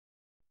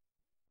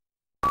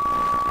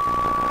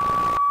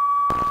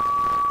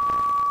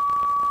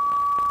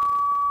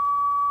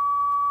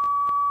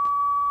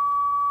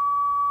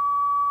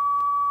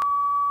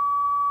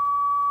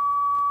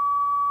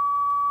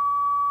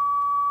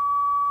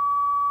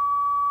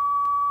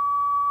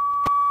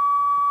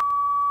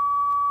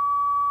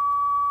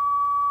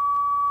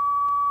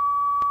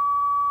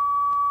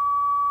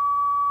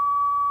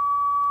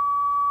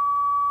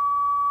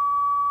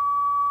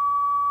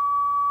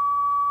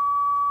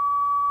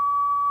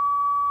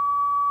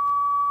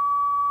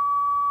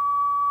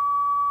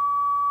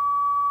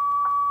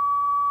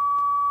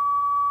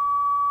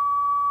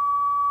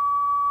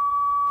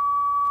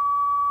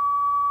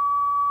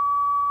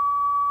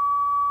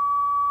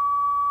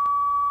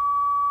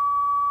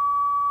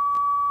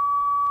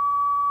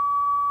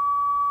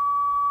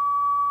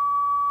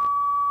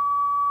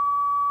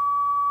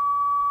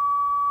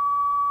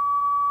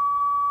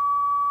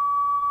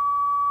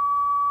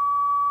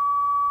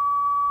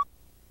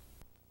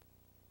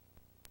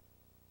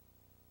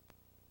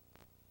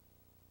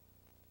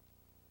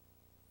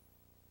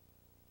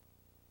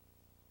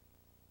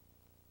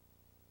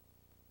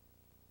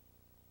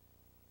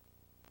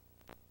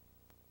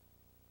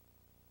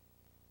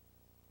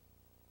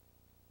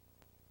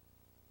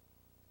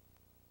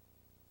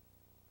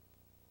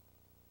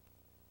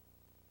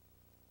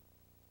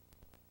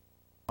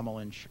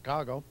in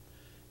Chicago,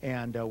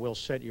 and we'll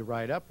set you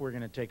right up. We're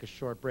going to take a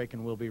short break,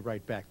 and we'll be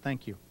right back.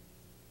 Thank you.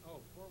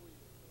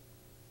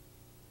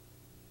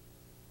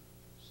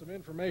 Some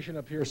information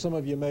up here some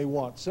of you may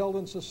want.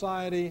 Selden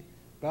Society,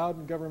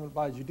 Bowden Government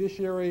by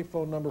Judiciary,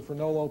 phone number for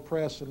Nolo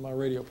Press, and my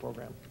radio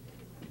program.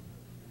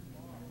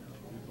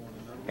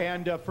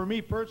 And for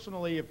me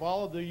personally, if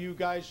all of you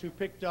guys who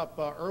picked up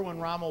Erwin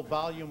Rommel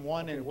Volume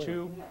 1 and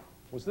 2...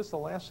 Was this the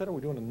last set, or are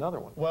we doing another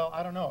one? Well,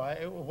 I don't know.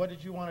 What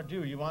did you want to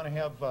do? You want to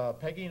have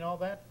Peggy and all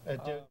that? One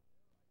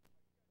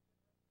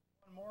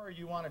more, or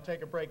you want to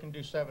take a break and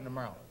do 7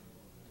 tomorrow?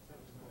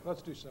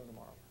 Let's do 7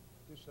 tomorrow.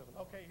 Do 7.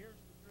 Okay, here's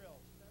the drill.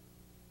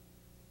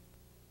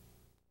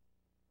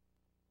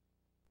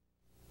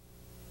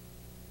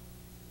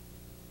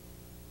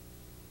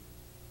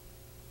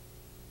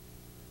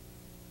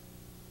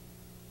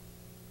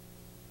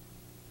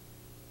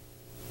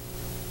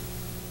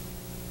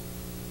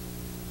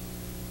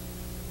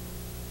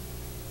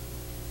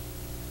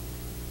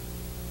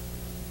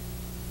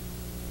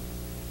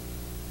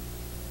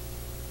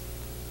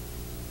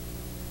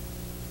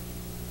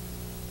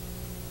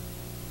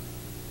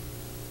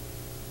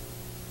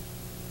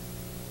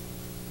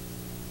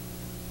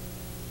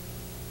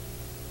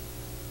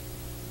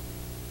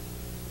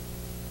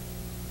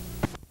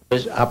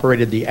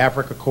 Operated the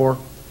Africa Corps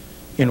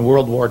in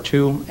World War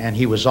II, and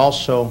he was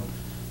also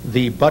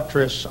the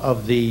buttress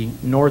of the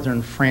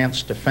northern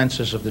France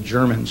defenses of the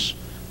Germans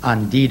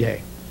on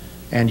D-Day.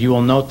 And you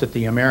will note that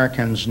the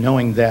Americans,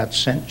 knowing that,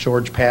 sent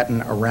George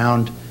Patton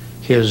around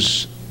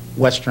his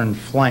western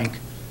flank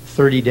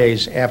 30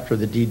 days after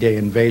the D-Day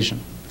invasion.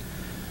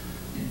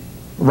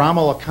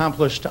 Rommel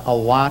accomplished a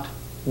lot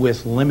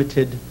with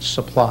limited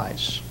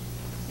supplies.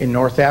 In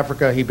North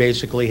Africa, he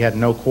basically had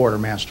no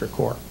quartermaster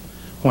corps.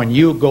 When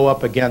you go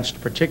up against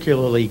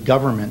particularly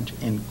government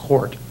in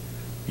court,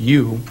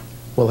 you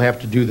will have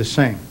to do the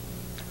same.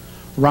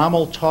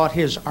 Rommel taught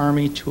his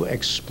army to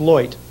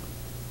exploit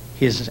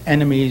his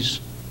enemy's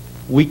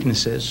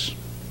weaknesses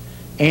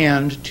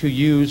and to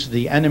use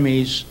the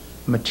enemy's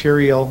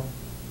material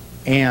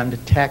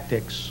and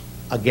tactics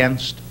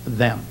against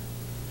them.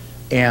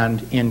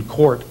 And in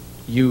court,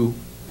 you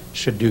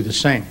should do the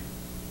same.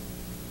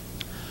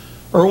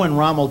 Erwin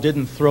Rommel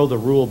didn't throw the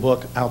rule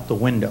book out the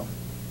window.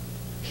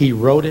 He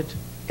wrote it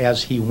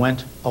as he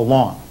went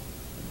along,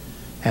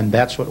 and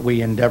that's what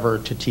we endeavor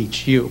to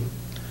teach you.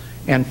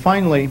 And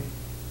finally,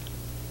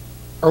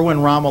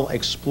 Erwin Rommel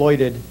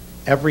exploited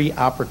every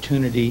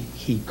opportunity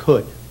he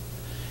could,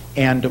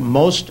 and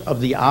most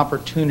of the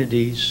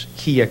opportunities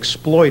he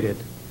exploited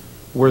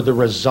were the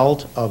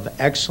result of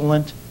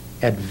excellent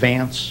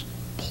advance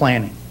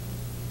planning.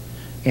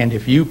 And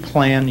if you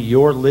plan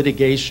your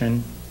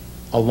litigation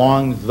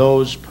along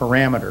those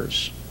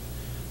parameters,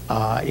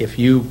 if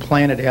you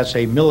plan it as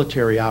a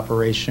military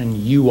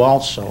operation, you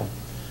also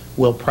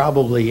will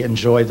probably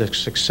enjoy the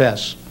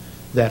success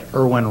that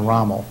Erwin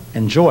Rommel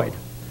enjoyed.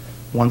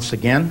 Once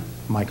again,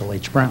 Michael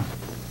H. Brown.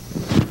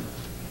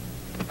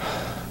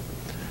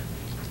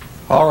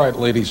 All right,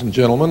 ladies and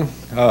gentlemen,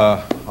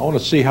 I want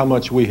to see how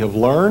much we have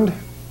learned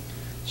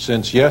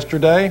since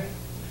yesterday.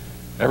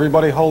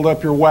 Everybody hold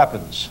up your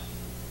weapons.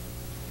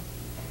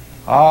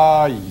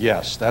 Ah,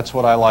 yes, that's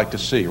what I like to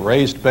see,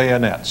 raised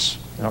bayonets,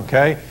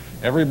 okay?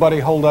 Everybody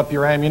hold up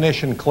your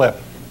ammunition clip.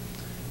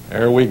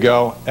 There we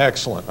go.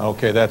 Excellent.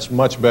 Okay, that's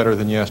much better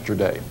than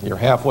yesterday. You're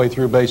halfway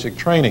through basic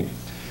training.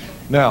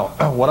 Now,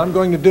 what I'm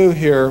going to do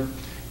here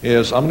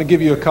is I'm going to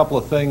give you a couple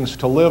of things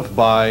to live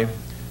by.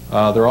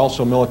 They're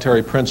also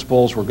military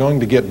principles. We're going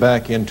to get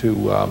back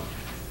into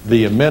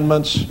the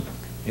amendments,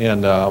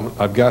 and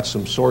I've got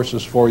some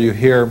sources for you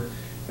here.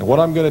 And what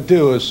I'm going to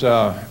do is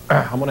I'm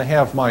going to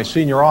have my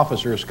senior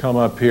officers come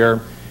up here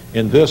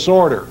in this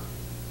order.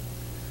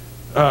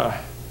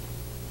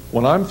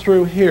 When I'm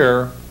through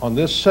here on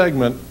this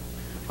segment,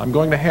 I'm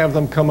going to have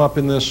them come up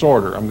in this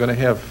order. I'm going to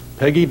have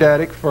Peggy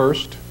Daddick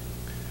first.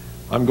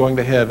 I'm going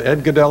to have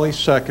Ed Godelli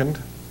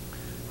second.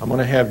 I'm going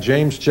to have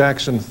James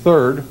Jackson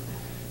third.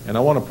 And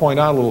I want to point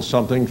out a little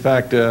something. In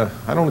fact,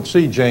 I don't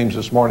see James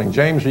this morning.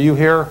 James, are you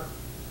here?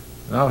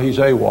 No, he's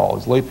AWOL.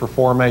 He's late for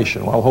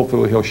formation. Well,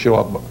 hopefully he'll show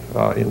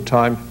up in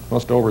time.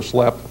 Must have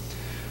overslept.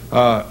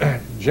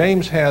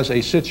 James has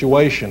a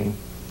situation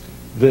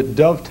that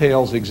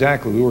dovetails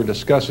exactly, we were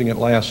discussing it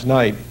last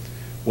night,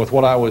 with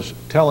what I was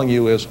telling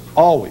you is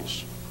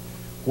always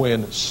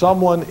when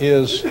someone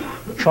is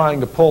trying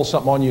to pull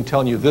something on you,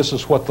 telling you this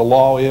is what the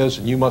law is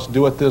and you must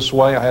do it this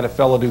way. I had a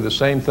fellow do the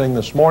same thing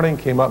this morning,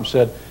 came up and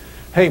said,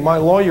 hey, my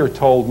lawyer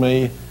told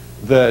me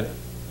that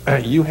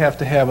you have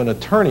to have an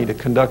attorney to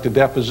conduct a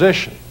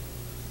deposition.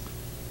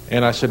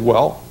 And I said,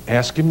 well,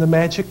 ask him the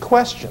magic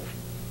question.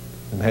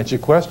 The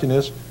magic question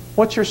is,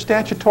 what's your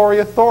statutory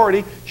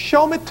authority?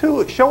 Show it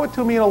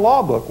to me in a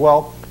law book.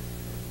 Well,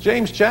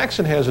 James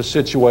Jackson has a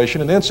situation,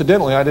 and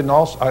incidentally, I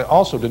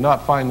also did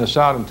not find this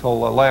out until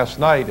last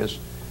night. Is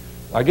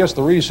I guess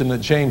the reason that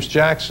James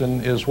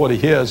Jackson is what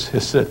he is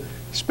that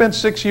he spent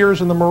 6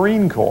 years in the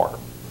Marine Corps.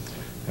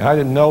 And I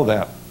didn't know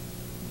that.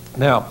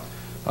 Now,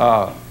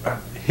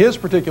 his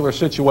particular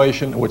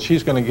situation, which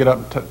he's going to get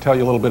up and tell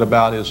you a little bit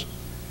about, is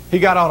he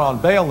got out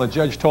on bail and the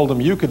judge told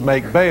him, you could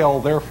make bail,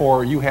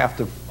 therefore you have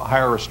to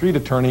hire a street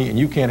attorney and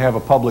you can't have a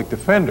public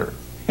defender.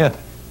 And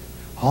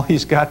all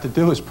he's got to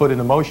do is put in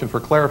a motion for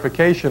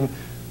clarification,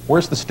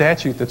 where's the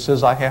statute that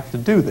says I have to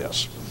do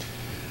this?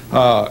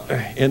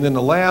 And then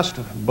the last,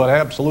 but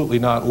absolutely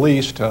not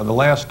least, the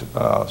last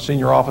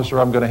senior officer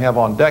I'm going to have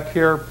on deck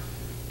here,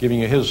 giving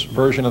you his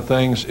version of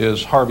things,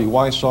 is Harvey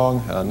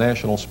Wysong,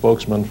 national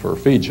spokesman for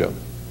FEJA.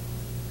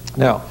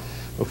 Now,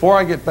 before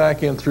I get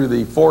back in through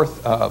the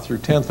 4th through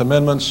 10th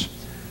Amendments,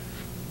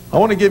 I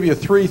want to give you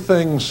 3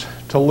 things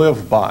to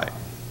live by.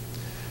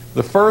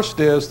 The first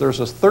is there's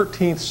a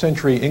 13th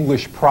century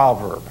English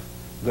proverb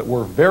that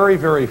we're very,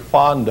 very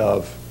fond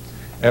of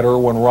at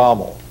Irwin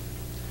Rommel.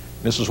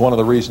 This is one of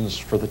the reasons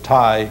for the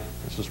tie.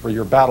 This is for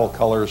your battle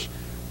colors.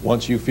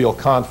 Once you feel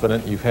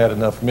confident you've had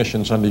enough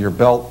missions under your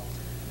belt.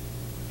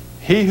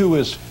 He who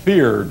is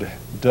feared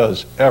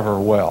does ever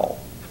well.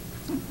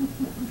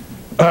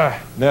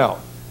 Now,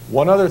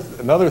 another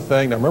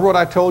thing. Now, remember what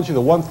I told you?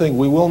 The one thing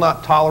we will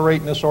not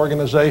tolerate in this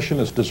organization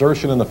is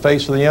desertion in the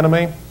face of the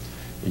enemy.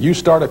 You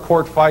start a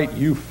court fight,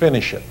 you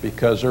finish it,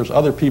 because there's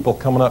other people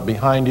coming up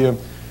behind you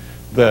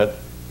that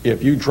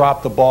if you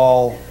drop the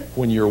ball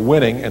when you're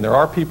winning, and there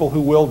are people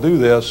who will do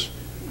this,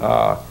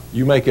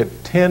 you make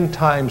it 10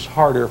 times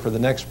harder for the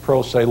next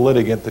pro se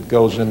litigant that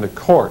goes into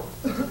court.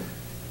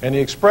 And the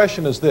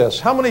expression is this.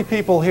 How many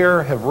people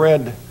here have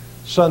read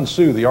Sun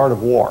Tzu, The Art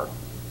of War?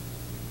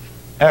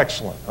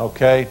 Excellent,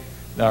 okay.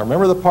 Now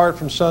remember the part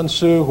from Sun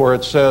Tzu where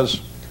it says,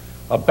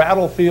 a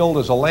battlefield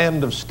is a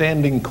land of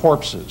standing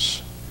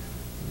corpses.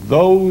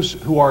 Those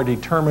who are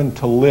determined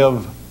to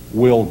live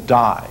will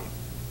die,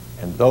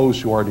 and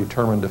those who are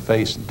determined to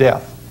face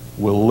death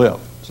will live.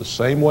 It's the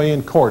same way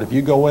in court. If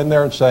you go in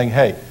there and saying,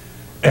 hey,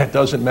 it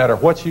doesn't matter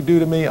what you do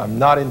to me, I'm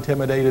not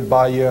intimidated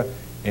by you,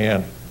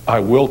 and I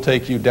will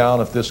take you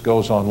down if this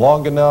goes on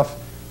long enough,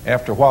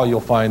 after a while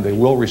you'll find they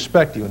will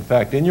respect you. In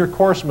fact, in your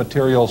course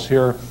materials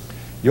here,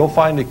 you'll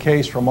find a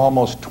case from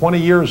almost 20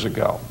 years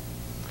ago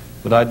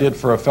that I did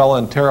for a fellow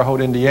in Terre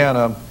Haute,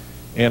 Indiana,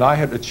 and I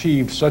had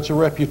achieved such a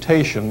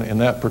reputation in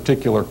that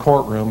particular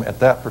courtroom at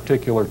that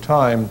particular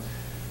time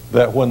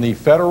that when the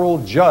federal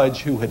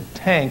judge who had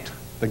tanked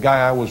the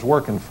guy I was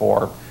working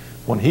for,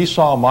 when he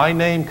saw my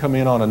name come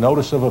in on a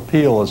notice of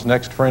appeal as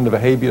next friend of a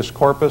habeas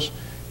corpus,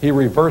 he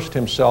reversed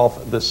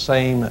himself the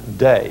same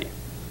day.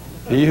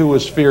 He who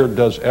is feared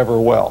does ever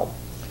well.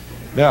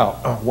 Now,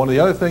 one of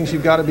the other things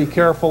you've got to be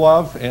careful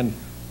of, and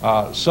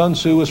Sun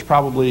Tzu is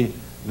probably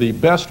the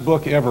best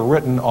book ever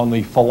written on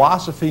the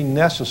philosophy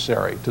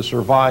necessary to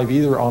survive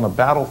either on a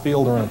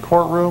battlefield or in a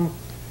courtroom.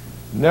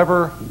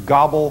 Never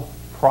gobble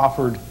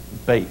proffered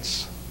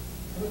baits.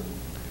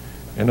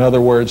 In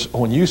other words,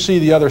 when you see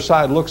the other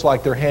side looks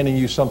like they're handing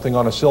you something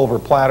on a silver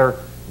platter,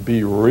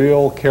 be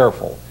real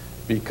careful.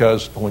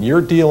 Because when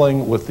you're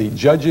dealing with the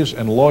judges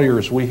and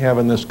lawyers we have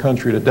in this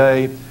country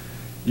today,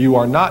 you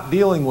are not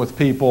dealing with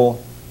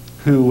people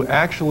who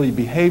actually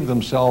behave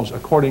themselves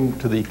according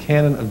to the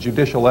canon of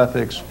judicial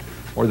ethics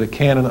or the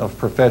canon of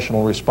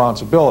professional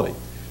responsibility.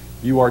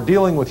 You are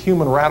dealing with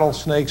human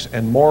rattlesnakes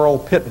and moral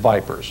pit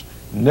vipers.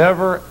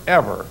 Never,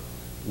 ever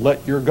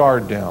let your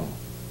guard down.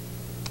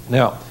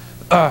 Now,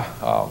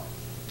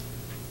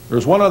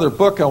 there's one other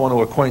book I want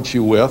to acquaint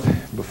you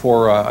with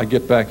before I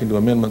get back into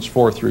Amendments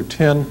 4 through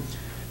 10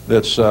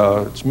 that's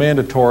it's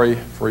mandatory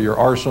for your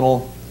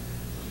arsenal,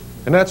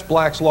 and that's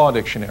Black's Law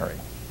Dictionary.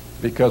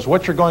 Because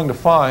what you're going to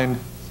find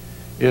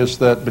is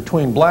that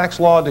between Black's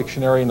Law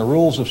Dictionary and the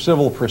Rules of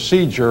Civil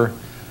Procedure,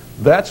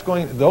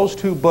 those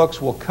 2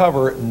 books will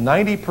cover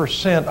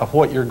 90% of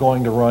what you're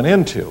going to run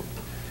into.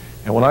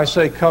 And when I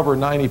say cover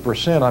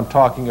 90%, I'm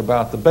talking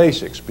about the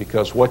basics,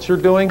 because what you're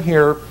doing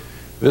here,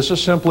 this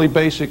is simply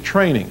basic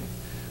training.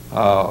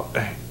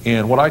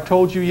 And what I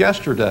told you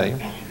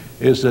yesterday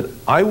is that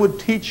I would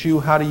teach you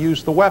how to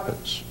use the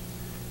weapons.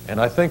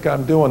 And I think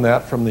I'm doing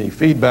that from the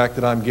feedback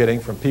that I'm getting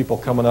from people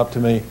coming up to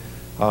me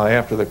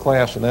after the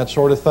class and that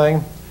sort of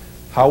thing.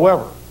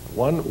 However,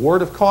 one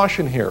word of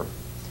caution here.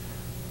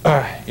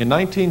 In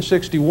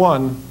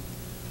 1961,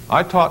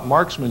 I taught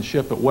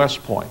marksmanship at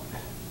West Point.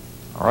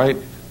 All right?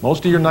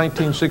 Most of your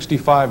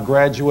 1965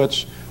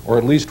 graduates, or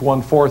at least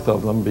 1/4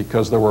 of them,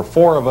 because there were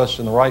 4 of us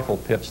in the rifle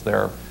pits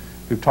there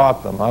who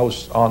taught them. I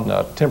was on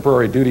a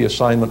temporary duty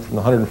assignment from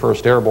the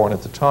 101st Airborne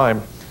at the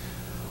time.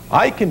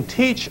 I can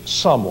teach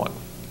someone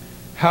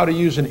how to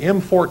use an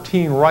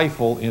M14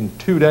 rifle in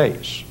 2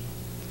 days.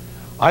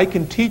 I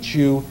can teach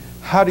you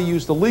how to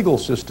use the legal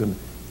system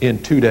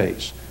in 2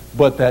 days,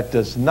 but that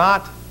does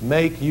not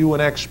make you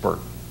an expert.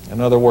 In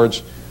other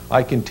words,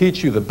 I can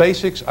teach you the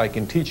basics, I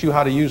can teach you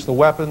how to use the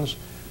weapons,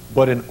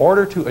 but in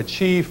order to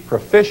achieve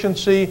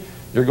proficiency,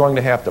 you're going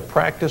to have to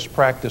practice,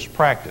 practice,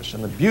 practice.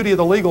 And the beauty of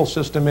the legal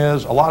system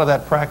is a lot of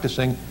that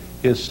practicing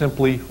is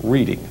simply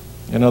reading.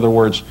 In other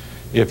words,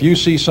 if you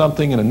see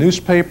something in a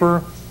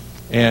newspaper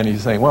and you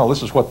think, well,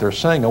 this is what they're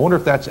saying, I wonder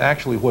if that's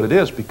actually what it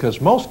is,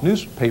 because most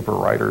newspaper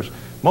writers,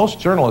 most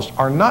journalists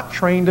are not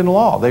trained in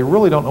law. They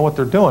really don't know what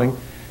they're doing.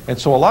 And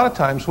so a lot of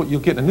times what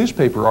you'll get in a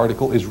newspaper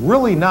article is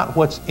really not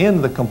what's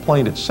in the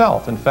complaint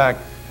itself. In fact,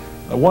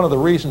 one of the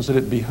reasons that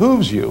it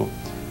behooves you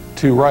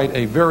to write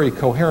a very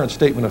coherent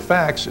statement of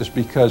facts is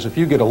because if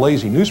you get a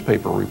lazy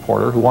newspaper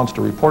reporter who wants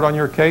to report on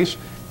your case,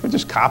 he'll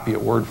just copy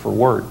it word for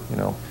word. You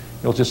know,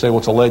 he'll just say, well,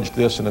 it's alleged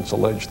this and it's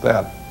alleged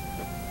that.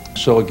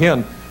 So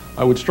again,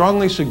 I would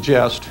strongly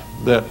suggest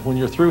that when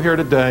you're through here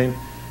today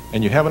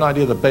and you have an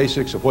idea of the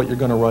basics of what you're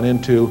going to run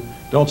into,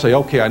 don't say,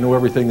 okay, I know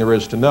everything there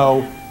is to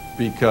know,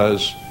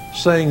 because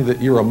saying that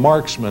you're a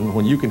marksman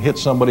when you can hit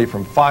somebody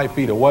from 5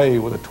 feet away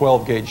with a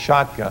 12-gauge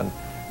shotgun,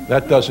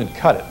 that doesn't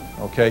cut it,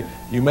 okay?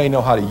 You may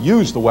know how to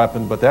use the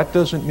weapon, but that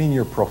doesn't mean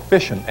you're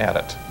proficient at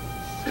it.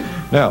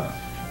 Now,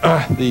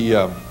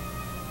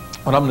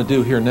 what I'm going to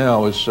do here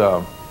now is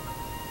I'm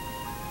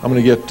going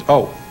to get,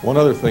 one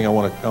other thing I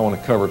want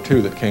to cover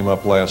too that came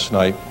up last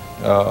night.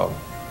 I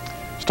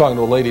was talking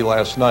to a lady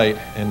last night,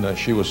 and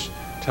she was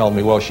telling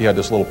me, well, she had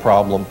this little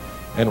problem,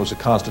 and it was a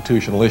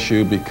constitutional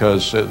issue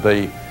because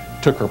they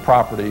took her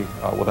property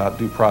without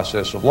due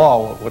process of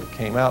law. What it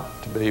came out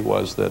to be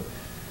was that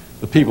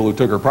the people who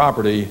took her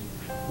property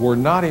were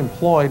not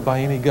employed by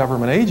any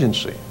government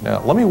agency.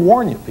 Now, let me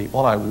warn you,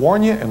 people, and I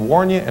warn you and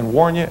warn you and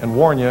warn you and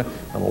warn you, and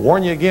I'm going to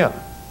warn you again.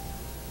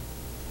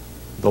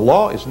 The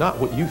law is not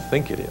what you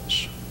think it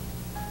is.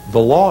 The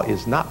law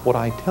is not what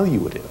I tell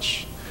you it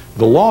is.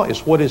 The law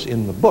is what is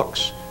in the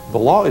books. The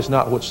law is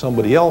not what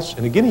somebody else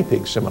in a guinea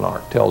pig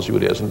seminar tells you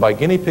it is. And by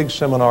guinea pig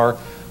seminar,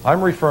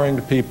 I'm referring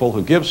to people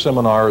who give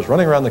seminars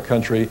running around the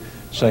country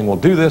saying, well,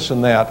 do this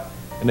and that,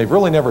 and they've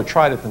really never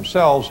tried it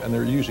themselves, and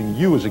they're using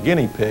you as a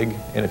guinea pig,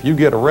 and if you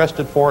get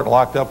arrested for it,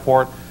 locked up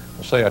for it,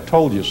 they'll say, I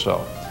told you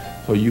so.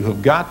 So you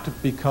have got to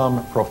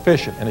become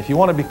proficient. And if you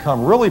want to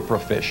become really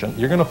proficient,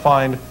 you're going to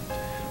find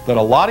that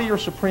a lot of your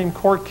Supreme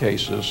Court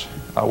cases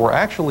were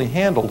actually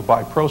handled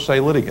by pro se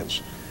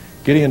litigants.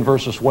 Gideon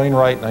versus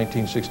Wainwright,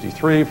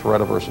 1963,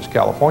 Ferretta versus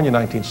California,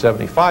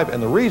 1975.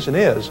 And the reason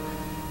is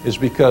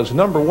because,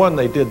 number one,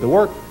 they did the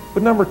work,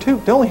 but number two,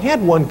 they only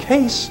had one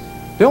case.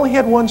 They only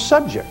had one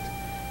subject.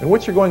 And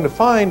what you're going to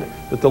find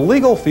that the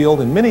legal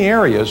field in many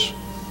areas,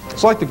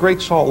 it's like the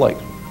Great Salt Lake,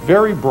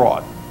 very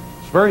broad.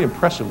 It's very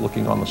impressive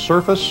looking on the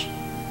surface.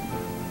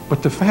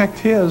 But the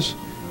fact is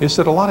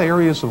that a lot of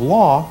areas of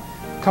law,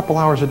 a couple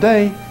hours a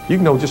day, you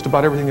can know just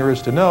about everything there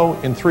is to know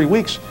in 3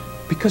 weeks,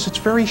 because it's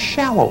very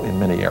shallow in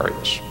many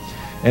areas.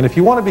 And if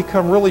you want to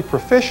become really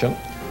proficient,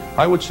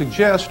 I would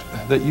suggest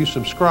that you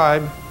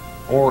subscribe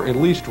or at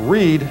least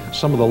read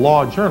some of the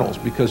law journals,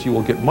 because you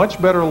will get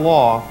much better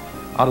law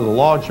out of the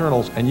law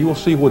journals, and you will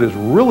see what is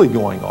really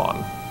going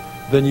on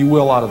than you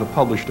will out of the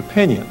published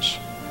opinions.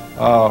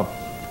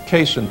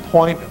 Case in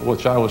point,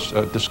 which I was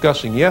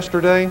discussing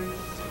yesterday,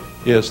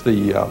 is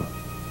the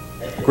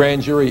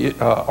grand jury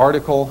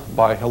article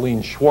by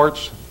Helene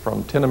Schwartz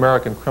from 10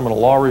 American Criminal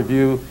Law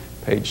Review,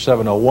 page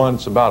 701.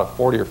 It's about a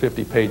 40 or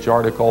 50 page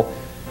article.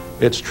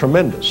 It's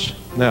tremendous.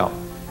 Now,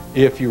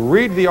 if you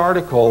read the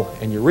article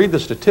and you read the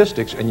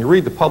statistics and you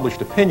read the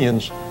published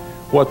opinions,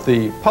 what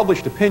the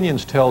published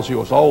opinions tells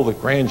you is, oh, the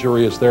grand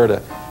jury is there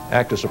to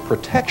act as a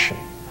protection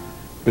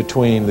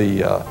between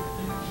the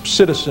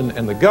citizen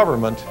and the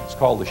government. It's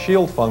called the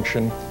shield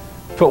function.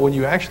 But when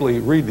you actually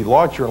read the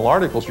law journal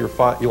articles,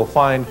 you'll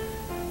find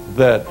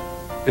that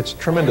it's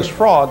tremendous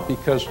fraud,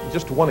 because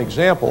just one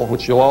example,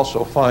 which you'll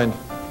also find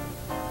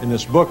in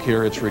this book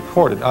here, it's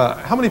recorded.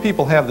 How many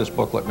people have this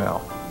booklet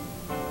now?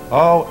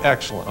 Oh,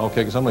 excellent.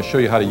 Okay, because I'm going to show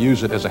you how to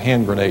use it as a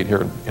hand grenade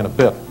here in a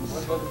bit.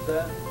 What book is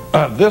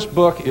that? This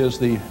book is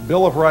the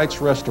Bill of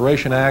Rights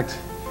Restoration Act,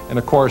 and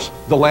of course,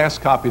 the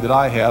last copy that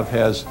I have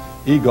has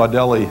E.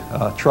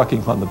 Gaudelli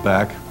Trucking on the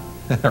back,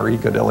 or E.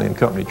 Gaudelli and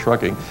Company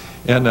Trucking.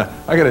 And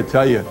I got to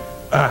tell you,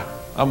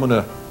 I'm going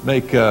to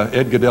make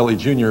Ed Gaudelli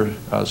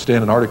Jr.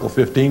 stand in Article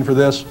 15 for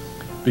this,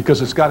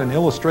 because it's got an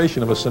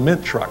illustration of a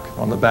cement truck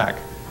on the back.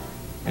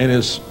 And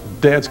his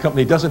dad's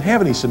company doesn't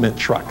have any cement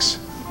trucks.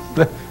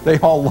 They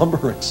haul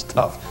lumber and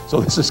stuff. So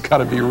this has got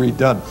to be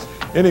redone.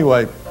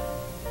 Anyway,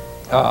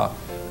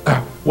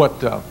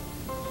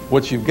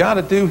 what you've got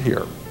to do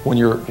here when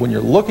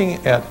you're looking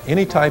at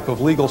any type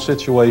of legal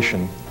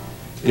situation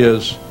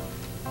is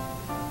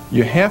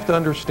you have to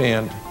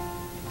understand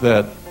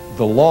that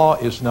the law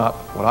is not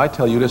what I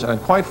tell you it is.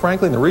 And quite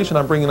frankly, and the reason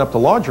I'm bringing up the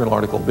Law Journal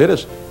article a bit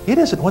is it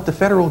isn't what the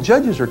federal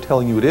judges are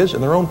telling you it is in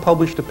their own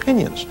published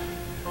opinions.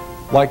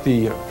 Like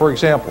for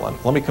example,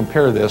 and let me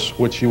compare this,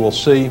 which you will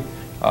see,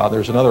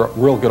 there's another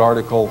real good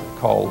article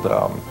called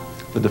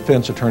The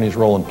Defense Attorney's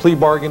Role in Plea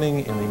Bargaining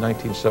in the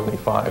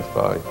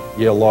 1975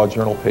 Yale Law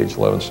Journal, page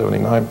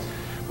 1179.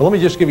 But let me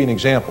just give you an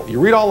example.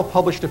 You read all the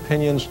published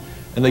opinions,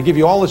 and they give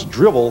you all this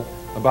drivel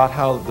about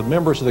how the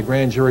members of the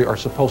grand jury are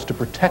supposed to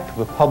protect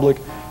the public,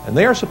 and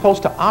they are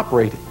supposed to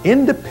operate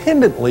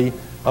independently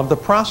of the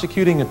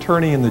prosecuting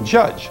attorney and the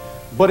judge.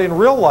 But in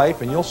real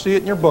life, and you'll see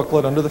it in your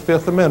booklet under the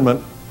Fifth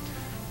Amendment,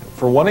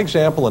 for one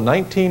example, in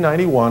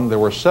 1991, there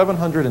were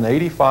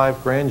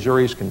 785 grand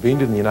juries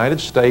convened in the United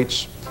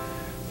States.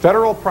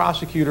 Federal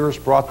prosecutors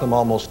brought them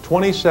almost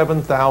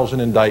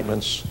 27,000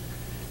 indictments,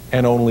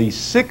 and only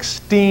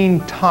 16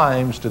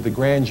 times did the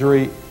grand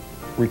jury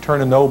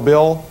return a no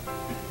bill.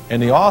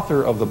 And the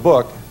author of the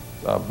book,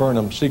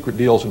 Burnham, Secret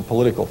Deals and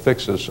Political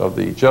Fixes of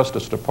the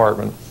Justice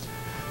Department,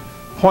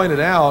 pointed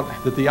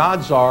out that the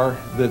odds are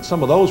that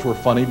some of those were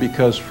funny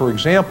because, for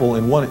example,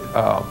 in one,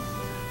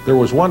 there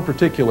was one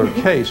particular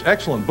case,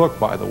 excellent book,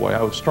 by the way.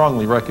 I would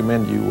strongly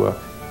recommend you,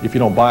 if you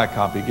don't buy a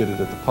copy, get it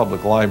at the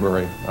public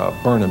library.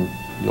 Burnham,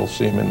 you'll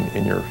see him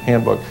in your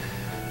handbook.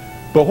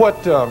 But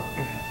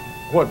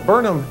what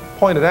Burnham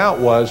pointed out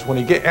was,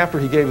 after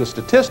he gave the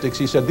statistics,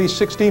 he said these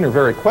 16 are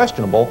very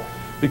questionable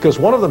because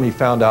one of them he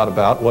found out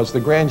about was the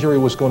grand jury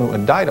was going to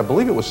indict, I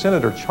believe it was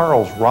Senator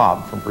Charles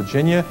Robb from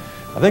Virginia.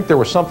 I think there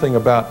was something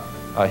about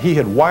he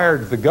had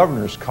wired the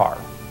governor's car.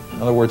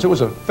 In other words, it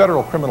was a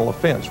federal criminal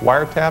offense,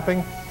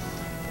 wiretapping.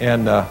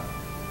 And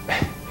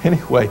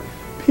anyway,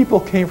 people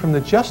came from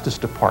the Justice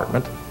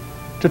Department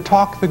to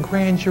talk the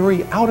grand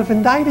jury out of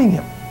indicting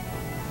him.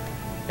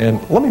 And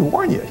let me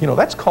warn you,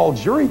 that's called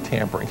jury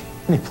tampering.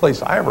 Any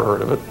place I ever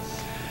heard of it.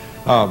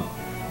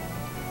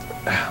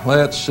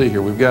 Let's see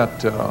here. We've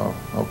got,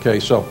 okay,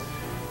 so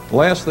the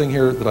last thing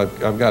here that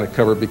I've got to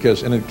cover,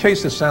 because, and in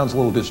case this sounds a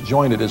little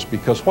disjointed, is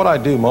because what I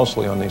do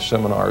mostly on these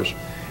seminars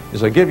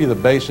is I give you the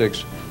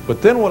basics,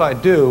 but then what I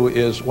do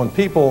is when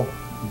people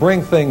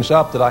bring things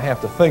up that I have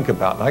to think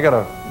about, and I got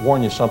to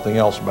warn you something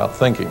else about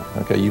thinking.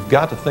 Okay, you've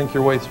got to think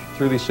your way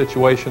through these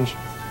situations.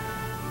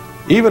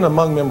 Even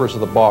among members of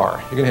the bar,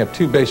 you're going to have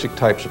two basic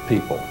types of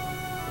people.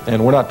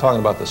 And we're not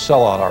talking about the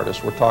sellout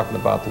artists, we're talking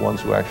about the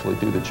ones who actually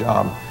do the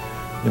job,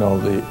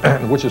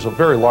 which is a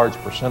very large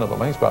percent of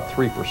them. I think it's about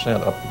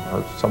 3% up,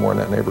 or somewhere in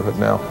that neighborhood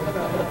now.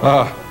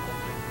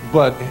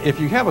 But if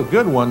you have a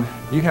good one,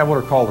 you have what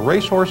are called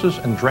racehorses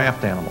and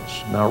draft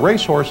animals. Now, a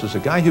racehorse is a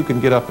guy who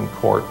can get up in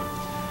court,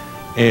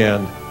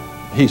 and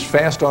he's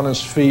fast on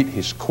his feet,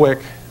 he's quick,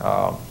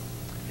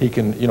 he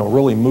can,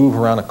 really move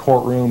around a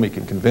courtroom, he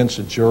can convince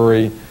a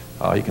jury,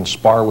 he can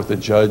spar with the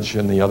judge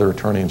and the other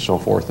attorney and so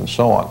forth and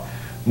so on.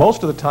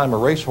 Most of the time, a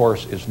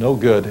racehorse is no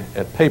good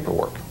at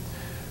paperwork.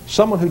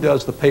 Someone who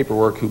does the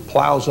paperwork, who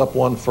plows up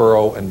one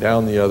furrow and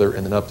down the other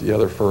and then up the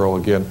other furrow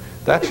again,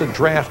 that's a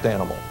draft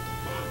animal.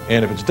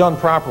 And if it's done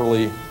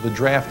properly, the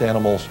draft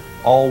animals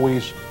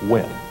always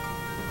win.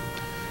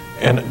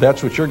 And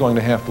that's what you're going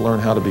to have to learn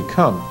how to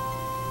become.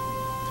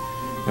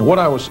 And what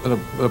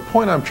the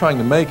point I'm trying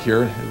to make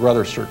here,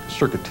 rather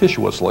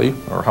circuitously,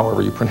 or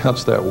however you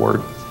pronounce that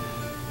word,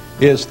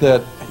 is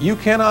that you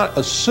cannot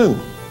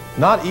assume,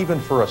 not even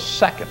for a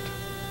second,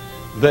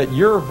 that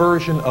your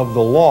version of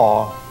the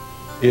law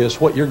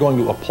is what you're going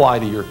to apply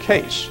to your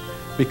case.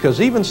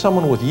 Because even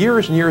someone with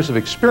years and years of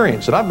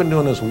experience, and I've been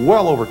doing this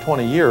well over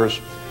 20 years,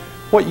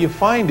 what you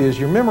find is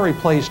your memory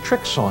plays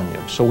tricks on you.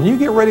 So when you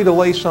get ready to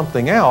lay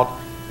something out,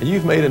 and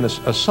you've made an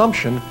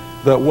assumption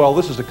that, well,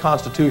 this is a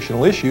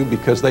constitutional issue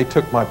because they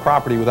took my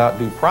property without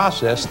due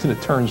process, and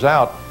it turns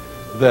out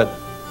that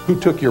who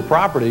took your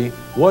property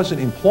wasn't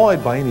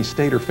employed by any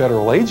state or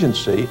federal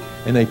agency,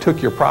 and they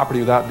took your property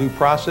without due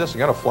process. I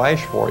got a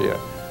flash for you.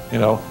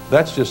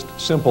 That's just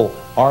simple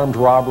armed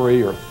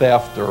robbery or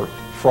theft or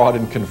fraud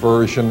and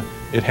conversion.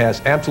 It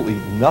has absolutely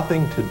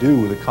nothing to do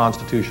with a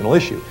constitutional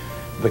issue.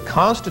 The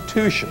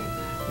Constitution,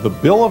 the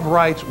Bill of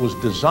Rights, was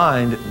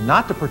designed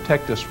not to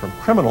protect us from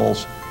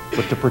criminals,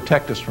 but to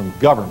protect us from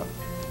government.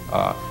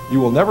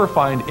 You will never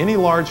find any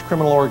large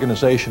criminal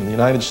organization in the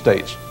United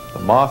States, the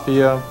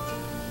Mafia,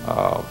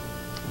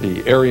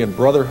 the Aryan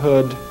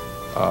Brotherhood,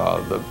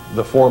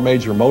 the four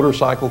major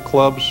motorcycle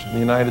clubs in the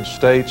United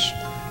States,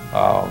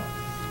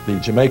 the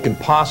Jamaican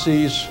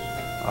posses,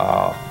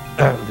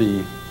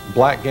 the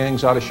black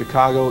gangs out of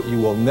Chicago. You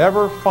will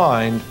never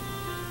find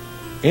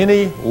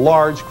any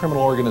large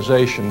criminal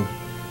organization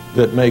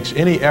that makes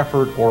any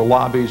effort or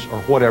lobbies or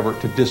whatever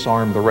to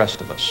disarm the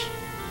rest of us.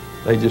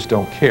 They just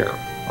don't care,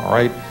 all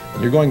right?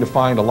 And you're going to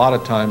find a lot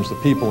of times the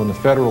people in the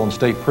federal and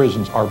state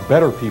prisons are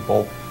better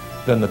people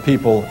than the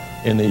people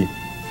in the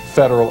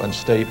federal and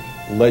state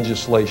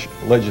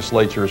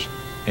legislatures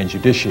and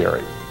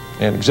judiciary.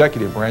 And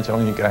executive branch, I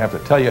don't think I have to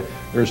tell you,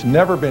 there's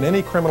never been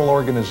any criminal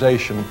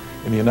organization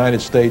in the United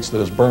States that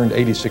has burned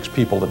 86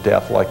 people to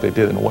death like they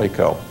did in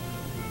Waco.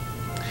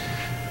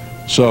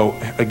 So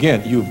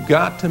again, you've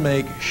got to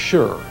make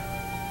sure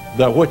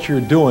that what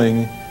you're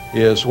doing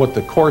is what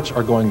the courts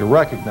are going to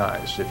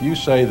recognize. If you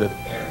say that,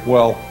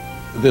 well,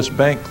 this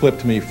bank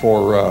clipped me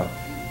for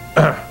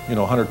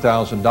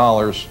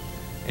 $100,000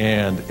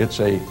 and it's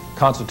a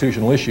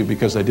constitutional issue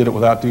because they did it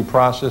without due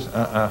process,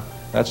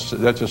 that's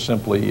just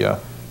simply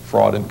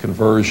fraud and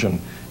conversion.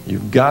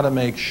 You've got to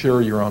make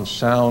sure you're on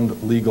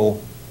sound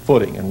legal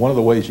footing. And one of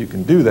the ways you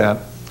can do that,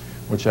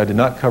 which I did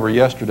not cover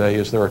yesterday,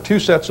 is there are two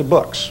sets of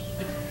books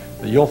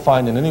that you'll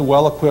find in any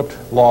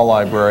well-equipped law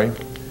library,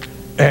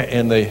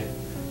 and there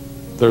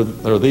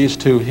are these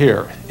two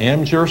here,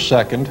 Amjur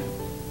Second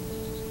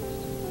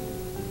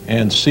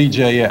and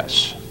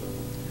CJS.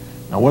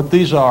 Now what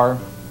these are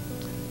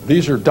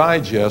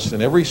digests,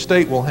 and every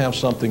state will have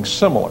something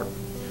similar.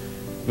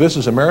 This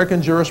is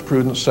American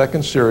Jurisprudence,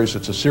 second series.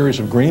 It's a series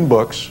of green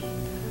books,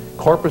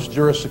 Corpus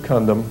Juris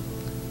Secundum,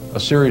 a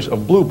series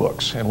of blue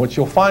books. And what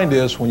you'll find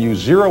is when you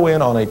zero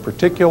in on a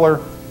particular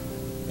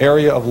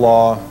area of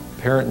law,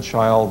 parent and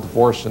child,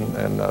 divorce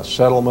and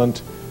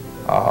settlement,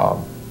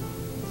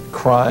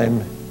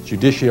 crime,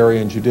 judiciary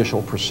and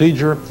judicial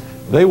procedure,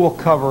 they will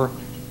cover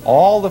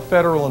all the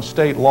federal and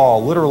state law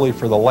literally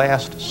for the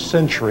last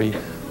century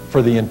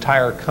for the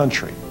entire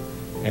country.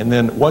 And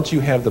then once you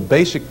have the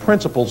basic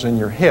principles in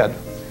your head,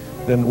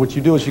 then what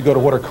you do is you go to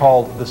what are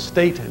called the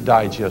State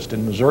Digest.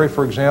 In Missouri,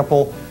 for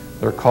example,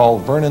 they're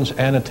called Vernon's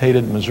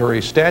Annotated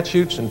Missouri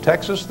Statutes. In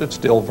Texas, that's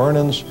still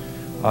Vernon's.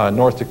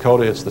 North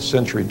Dakota, it's the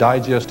Century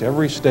Digest.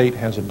 Every state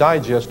has a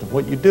digest, and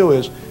what you do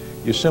is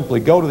you simply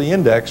go to the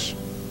index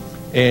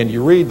and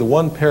you read the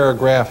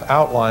one-paragraph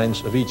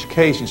outlines of each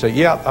case. You say,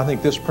 yeah, I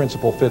think this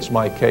principle fits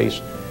my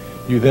case.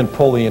 You then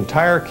pull the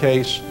entire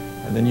case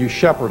and then you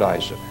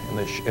shepherdize it.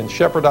 And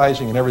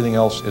shepherdizing and everything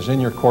else is in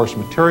your course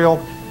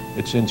material.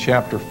 It's in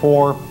Chapter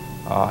 4.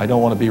 I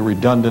don't want to be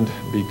redundant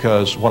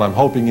because what I'm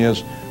hoping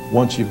is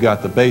once you've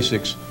got the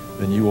basics,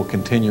 then you will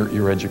continue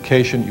your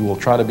education. You will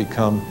try to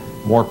become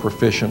more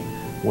proficient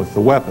with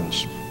the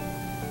weapons.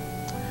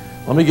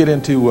 Let me get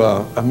into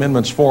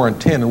Amendments 4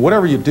 and 10. And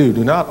whatever you do,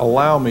 do not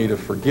allow me to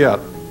forget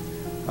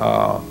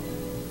to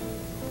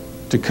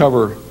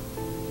cover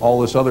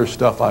all this other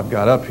stuff I've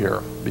got up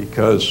here,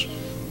 because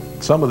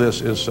some of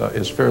this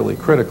is fairly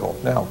critical.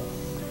 Now,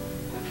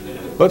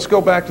 let's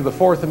go back to the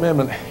Fourth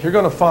Amendment. You're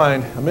going to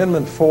find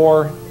Amendment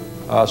 4,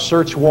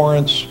 search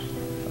warrants,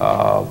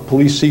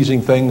 police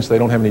seizing things they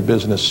don't have any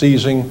business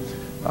seizing.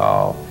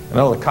 I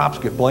know the cops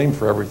get blamed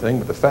for everything,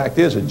 but the fact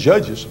is a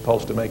judge is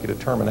supposed to make a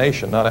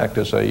determination, not act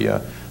as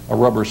a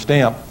rubber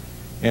stamp.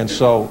 And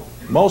so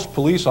most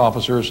police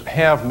officers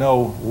have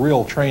no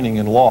real training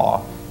in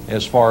law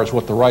as far as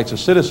what the rights of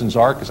citizens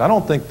are, because I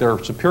don't think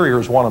their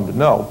superiors want them to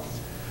know.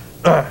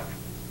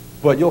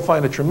 But you'll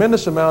find a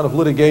tremendous amount of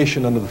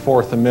litigation under the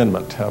Fourth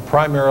Amendment.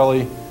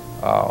 Primarily,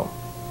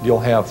 you'll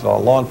have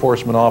law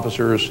enforcement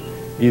officers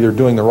either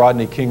doing the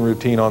Rodney King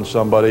routine on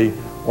somebody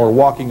or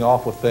walking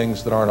off with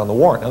things that aren't on the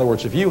warrant. In other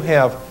words, if you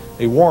have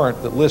a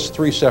warrant that lists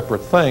 3 separate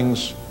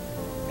things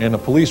and the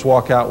police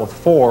walk out with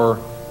 4,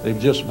 they've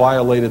just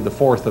violated the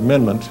Fourth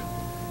Amendment,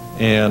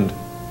 and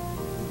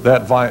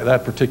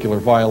that particular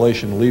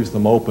violation leaves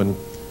them open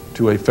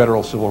to a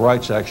federal civil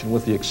rights action,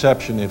 with the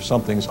exception if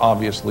something's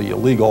obviously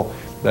illegal.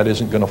 That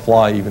isn't going to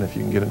fly even if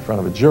you can get in front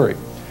of a jury.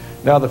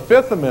 Now, the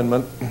Fifth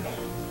Amendment,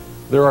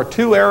 there are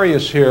 2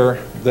 areas here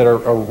that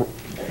are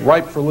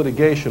ripe for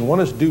litigation.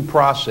 One is due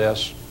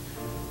process,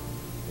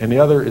 and the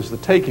other is the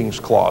takings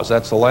clause.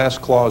 That's the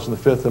last clause in the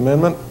Fifth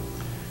Amendment.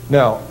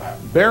 Now,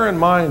 bear in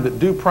mind that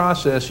due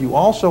process, you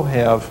also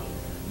have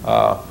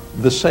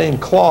the same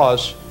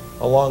clause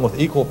along with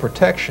equal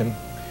protection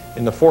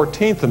in the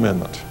 14th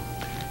Amendment.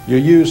 You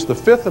use the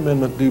Fifth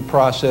Amendment due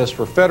process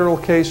for federal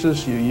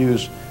cases. You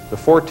use the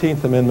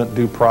 14th Amendment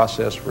due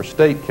process for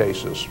state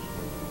cases.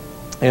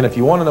 And if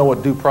you want to know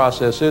what due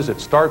process is, it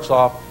starts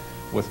off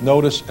with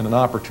notice and an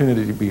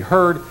opportunity to be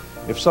heard.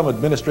 If some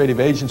administrative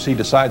agency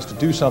decides to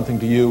do something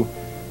to you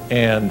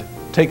and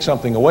take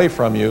something away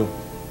from you,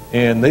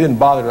 and they didn't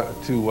bother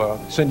to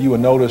send you a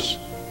notice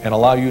and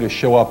allow you to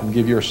show up and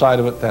give your side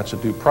of it, that's a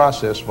due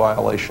process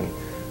violation.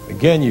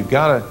 Again, you've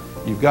got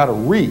to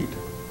read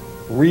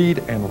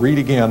and read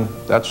again.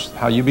 That's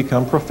how you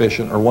become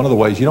proficient, or one of the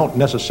ways. You don't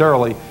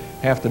necessarily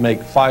have to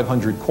make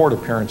 500 court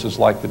appearances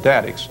like the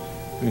Daddicks,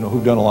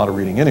 who've done a lot of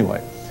reading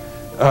anyway.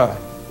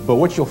 But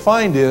what you'll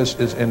find is,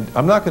 and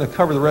I'm not going to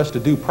cover the rest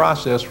of due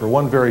process for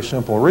one very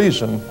simple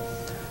reason,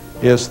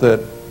 is that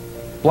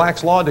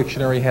Black's Law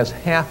Dictionary has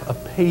half a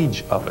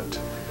page of it.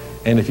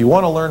 And if you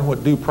want to learn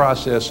what due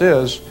process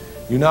is,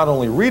 you not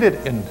only read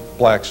it in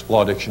Black's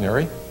Law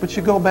Dictionary, but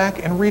you go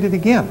back and read it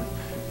again.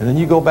 And then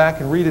you go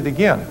back and read it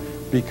again.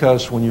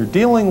 Because when you're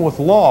dealing with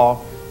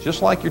law,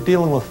 just like you're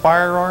dealing with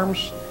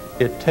firearms,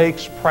 it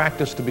takes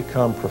practice to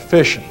become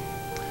proficient.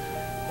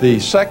 The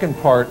second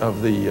part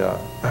of the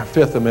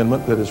Fifth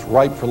Amendment that is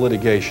ripe for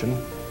litigation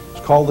is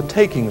called the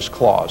Takings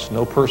Clause.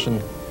 No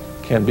person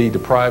can be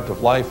deprived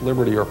of life,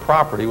 liberty, or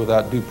property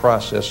without due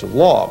process of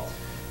law.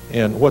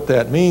 And what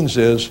that means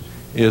is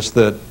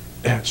that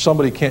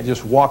somebody can't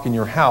just walk in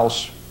your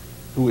house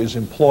who is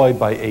employed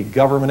by a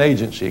government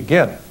agency.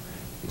 Again,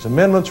 these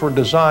amendments were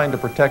designed to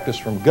protect us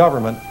from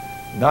government,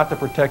 not to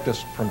protect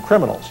us from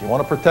criminals. You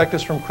want to protect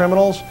us from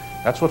criminals?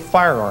 That's what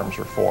firearms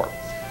are for.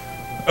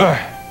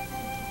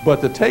 But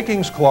the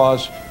Takings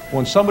Clause,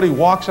 when somebody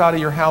walks out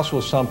of your house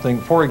with something,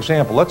 for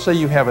example, let's say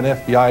you have an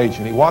FBI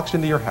agent. He walks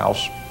into your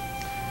house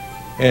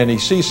and he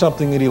sees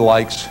something that he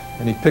likes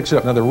and he picks it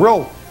up. Now,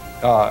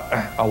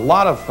 a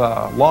lot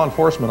of law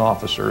enforcement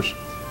officers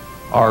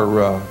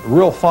are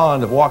real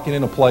fond of walking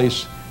in a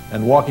place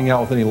and walking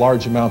out with any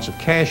large amounts of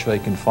cash they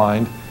can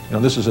find.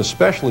 This is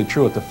especially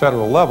true at the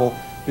federal level,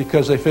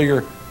 because they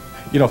figure,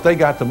 if they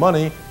got the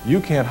money, you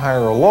can't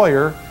hire a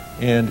lawyer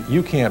and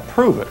you can't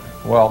prove it.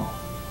 Well,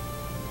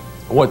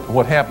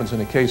 what happens in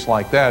a case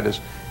like that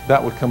is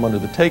that would come under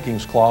the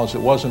Takings Clause.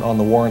 It wasn't on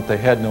the warrant. They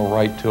had no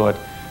right to it.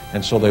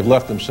 And so they've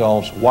left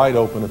themselves wide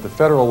open at the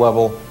federal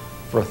level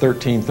for a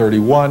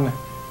 1331,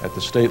 at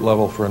the state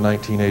level for a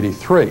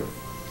 1983.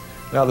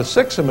 Now the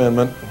Sixth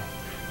Amendment,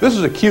 this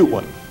is a cute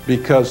one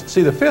because,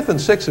 see, the Fifth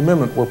and Sixth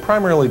Amendment were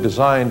primarily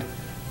designed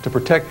to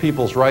protect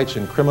people's rights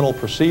in criminal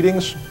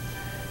proceedings.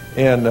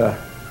 And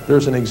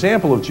there's an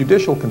example of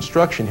judicial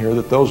construction here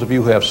that those of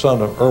you who have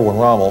son of Erwin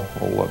Rommel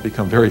will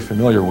become very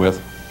familiar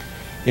with,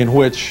 in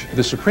which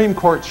the Supreme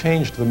Court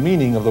changed the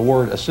meaning of the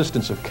word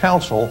assistance of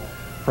counsel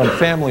from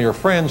family or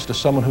friends to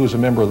someone who is a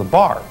member of the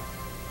bar.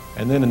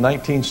 And then in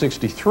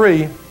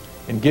 1963,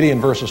 in Gideon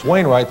versus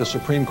Wainwright, the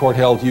Supreme Court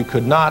held you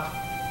could not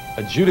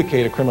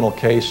adjudicate a criminal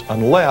case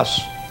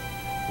unless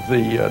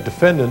the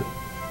defendant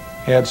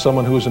had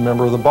someone who was a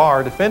member of the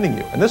bar defending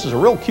you. And this is a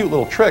real cute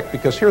little trick,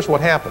 because here's what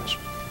happens.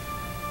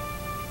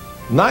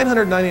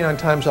 999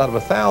 times out of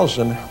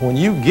 1,000, when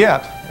you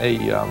get a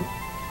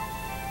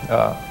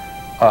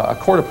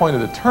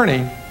court-appointed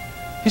attorney,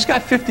 he's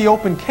got 50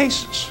 open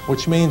cases,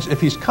 which means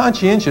if he's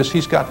conscientious,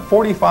 he's got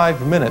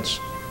 45 minutes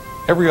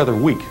every other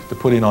week to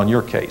put in on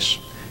your case.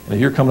 And if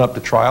you're coming up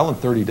to trial in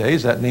 30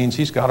 days, that means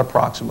he's got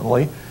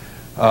approximately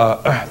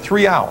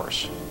 3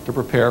 hours to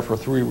prepare for a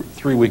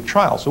three-week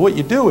trial. So what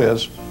you do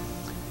is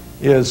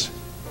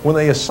when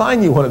they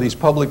assign you one of these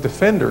public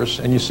defenders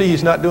and you see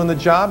he's not doing the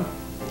job,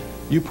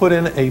 you put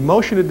in a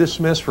motion to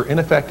dismiss for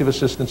ineffective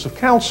assistance of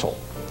counsel.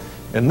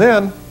 And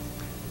then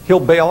he'll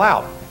bail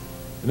out.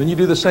 And then you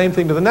do the same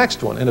thing to the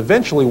next one. And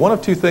eventually one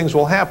of two things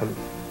will happen.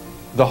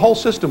 The whole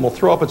system will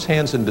throw up its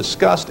hands in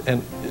disgust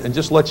and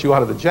just let you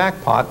out of the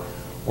jackpot,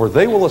 or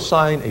they will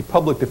assign a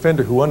public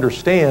defender who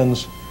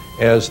understands,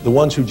 as the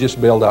ones who just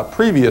bailed out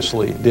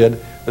previously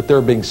did, that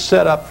they're being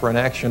set up for an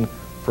action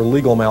for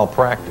legal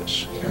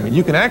malpractice. I mean,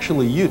 you can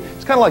actually use,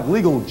 it's kind of like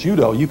legal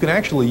judo, you can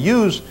actually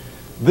use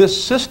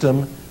this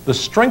system, the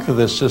strength of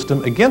this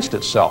system, against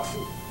itself.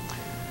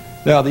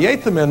 Now, the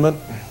Eighth Amendment,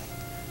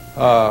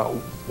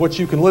 what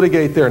you can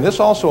litigate there, and this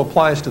also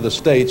applies to the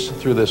states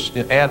through this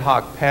ad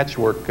hoc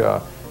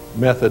patchwork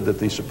method that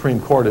the Supreme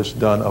Court has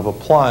done of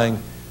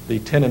applying the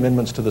 10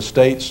 amendments to the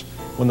states.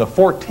 When the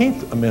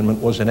 14th Amendment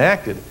was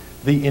enacted,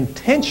 the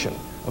intention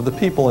of the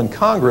people in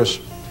Congress,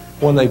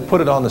 when they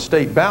put it on the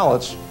state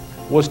ballots,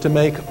 was to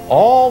make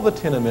all the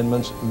 10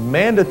 amendments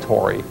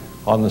mandatory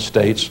on the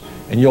states.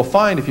 And you'll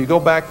find, if you go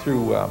back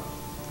through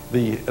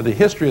the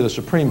history of the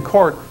Supreme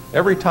Court,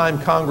 every time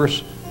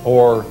Congress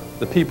or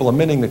the people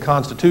amending the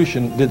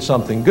Constitution did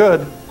something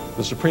good,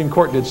 the Supreme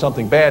Court did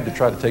something bad to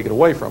try to take it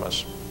away from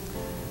us.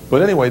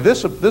 But anyway,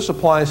 this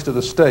applies to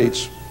the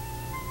states.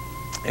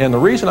 And the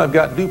reason I've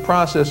got due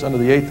process under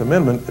the Eighth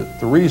Amendment,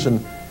 the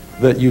reason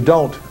that you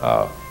don't,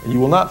 you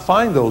will not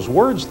find those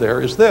words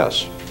there, is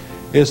this,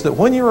 is that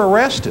when you're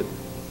arrested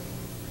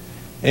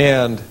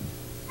and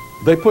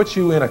they put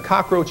you in a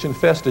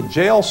cockroach-infested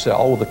jail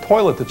cell with a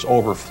toilet that's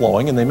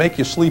overflowing, and they make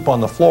you sleep on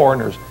the floor,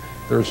 and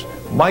there's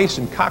mice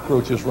and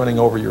cockroaches running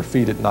over your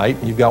feet at night,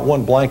 and you've got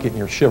one blanket and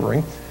you're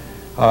shivering,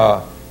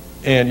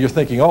 and you're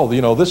thinking, oh,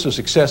 you know, this is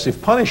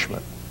excessive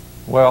punishment.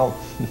 Well,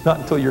 not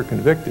until you're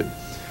convicted.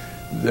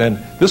 And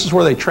this is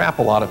where they trap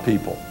a lot of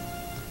people.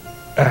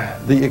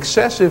 The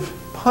excessive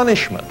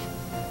punishment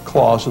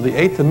clause of the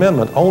Eighth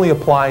Amendment only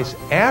applies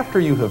after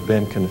you have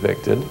been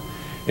convicted.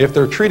 If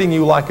they're treating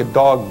you like a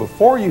dog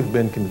before you've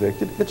been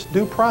convicted, it's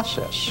due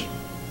process.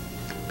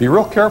 Be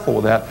real careful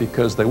with that,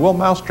 because they will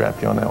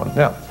mousetrap you on that one.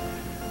 Now,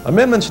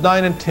 Amendments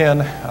 9 and 10,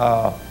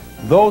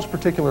 those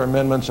particular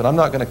amendments, and I'm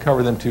not going to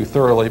cover them too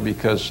thoroughly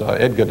because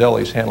Ed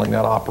Godelli's handling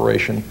that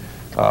operation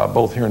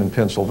both here and in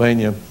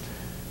Pennsylvania.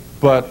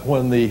 But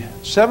when the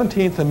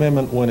 17th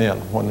Amendment went in,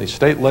 when the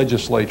state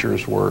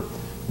legislatures were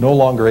no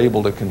longer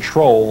able to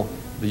control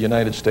the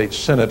United States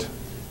Senate,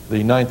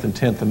 the 9th and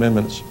 10th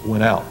Amendments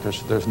went out.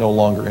 There's no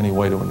longer any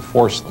way to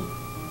enforce them.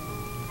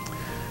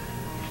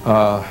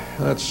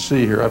 Let's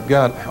see here. I've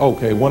got,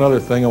 okay, one other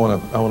thing I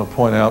want to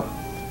point out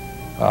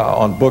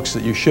on books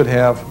that you should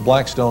have.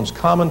 Blackstone's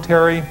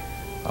commentary.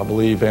 I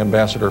believe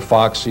Ambassador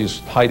Fox, he's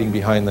hiding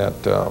behind that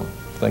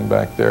thing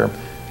back there.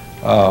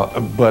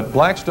 But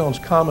Blackstone's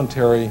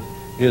commentary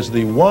is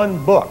the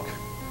one book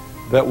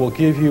that will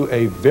give you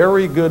a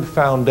very good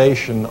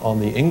foundation on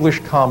the English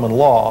common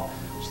law,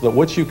 so that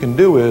what you can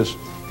do is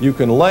you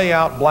can lay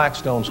out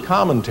Blackstone's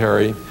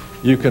commentary,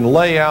 you can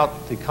lay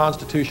out the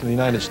Constitution of the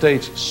United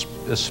States,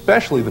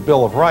 especially the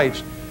Bill of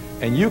Rights,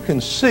 and you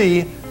can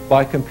see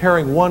by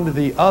comparing one to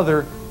the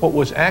other what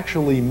was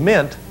actually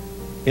meant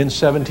in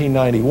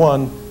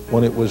 1791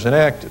 when it was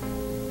enacted.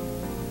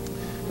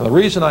 Now, the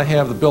reason I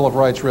have the Bill of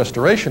Rights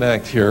Restoration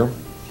Act here,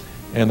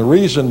 and the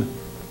reason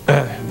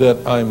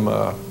that I'm,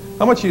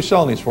 how much are you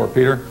selling these for,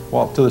 Peter?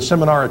 Well, to the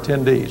seminar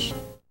attendees.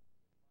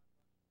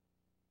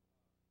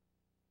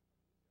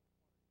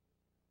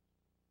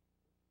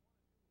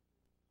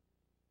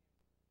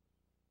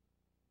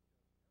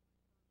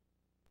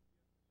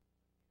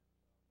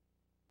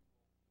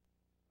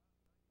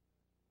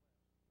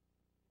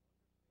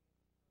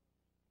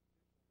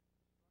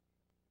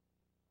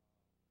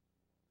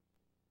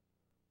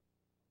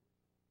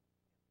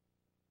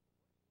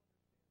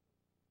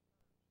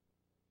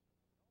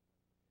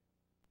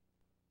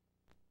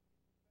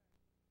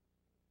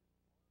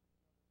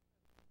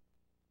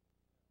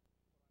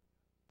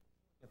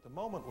 at the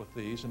moment with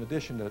these, in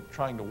addition to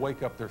trying to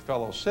wake up their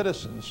fellow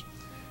citizens,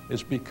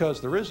 is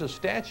because there is a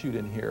statute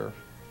in here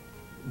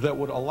that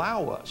would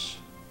allow us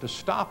to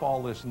stop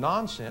all this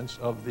nonsense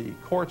of the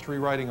courts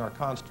rewriting our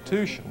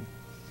Constitution,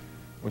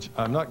 which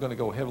I'm not going to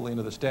go heavily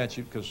into the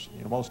statute because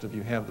most of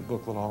you have the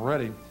booklet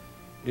already.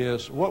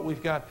 Is what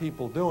we've got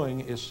people doing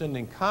is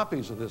sending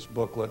copies of this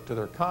booklet to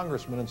their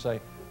congressmen and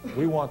say,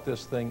 we want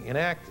this thing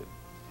enacted.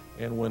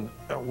 And when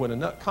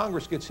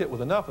Congress gets hit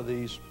with enough of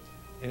these,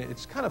 and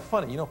it's kind of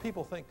funny,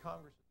 people think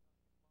Congress...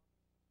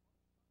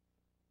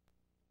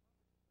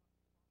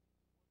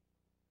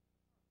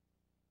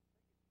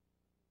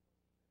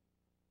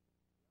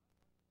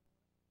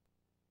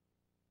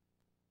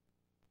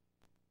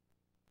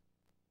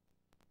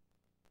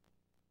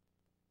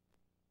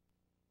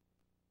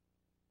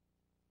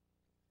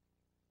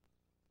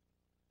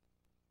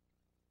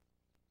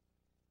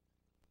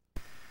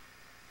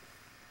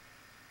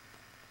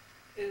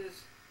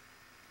 Is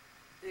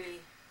the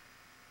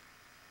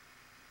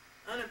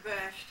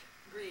unabashed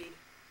greed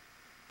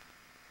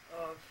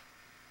of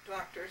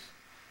doctors.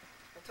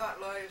 I thought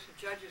lawyers and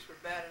judges were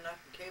bad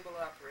enough and cable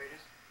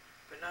operators,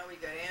 but now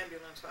we got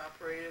ambulance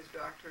operators,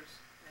 doctors,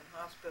 and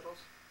hospitals.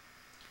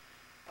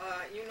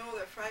 You know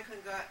that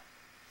Franklin got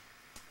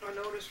a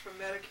notice from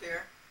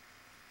Medicare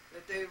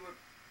that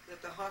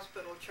the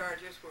hospital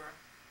charges were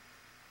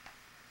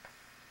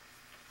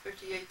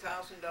 $58,000.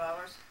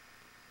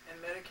 And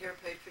Medicare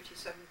paid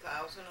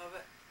 $57,000 of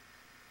it.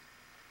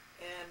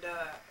 And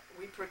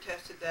we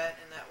protested that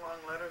in that long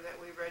letter that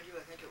we read you.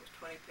 I think it was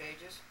 20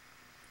 pages.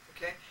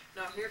 Okay,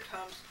 now here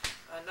comes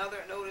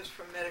another notice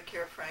from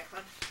Medicare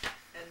Franklin,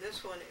 and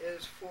this one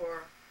is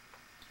for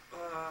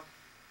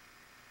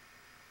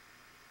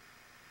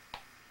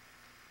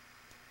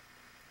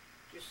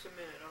just a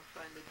minute, I'll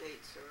find the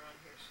dates. They're on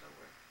here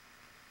somewhere.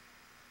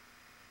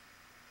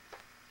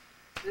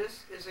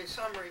 This is a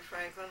summary,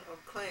 Franklin, of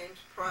claims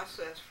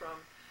processed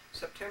from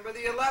September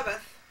the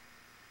 11th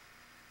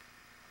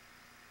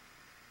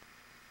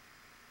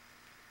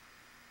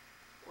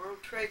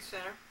World Trade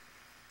Center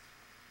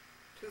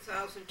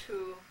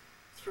 2002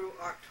 through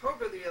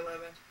October the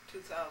 11th,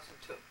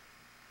 2002.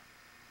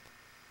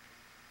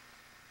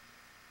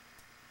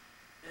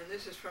 And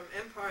this is from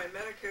Empire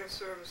Medicare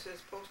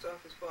Services, Post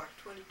Office Box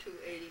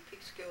 2280,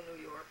 Peekskill,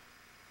 New York,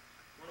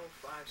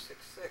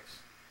 10566.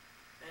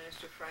 And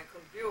it's to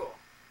Franklin Buell,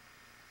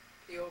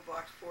 P.O.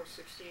 Box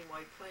 416,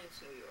 White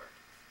Plains, New York.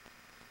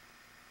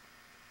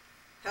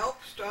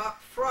 Help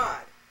stop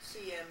fraud,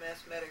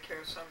 CMS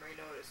Medicare summary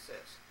notice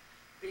says.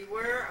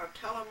 Beware of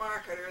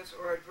telemarketers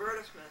or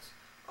advertisements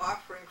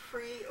offering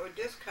free or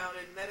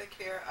discounted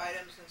Medicare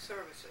items and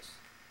services.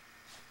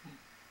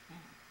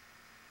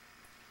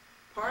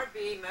 Part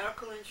B,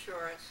 medical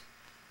insurance,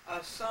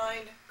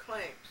 assigned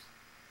claims,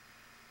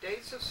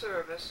 dates of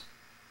service,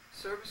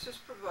 services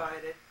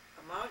provided,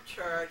 amount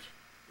charged,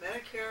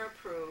 Medicare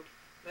approved,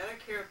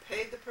 Medicare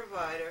paid the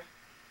provider,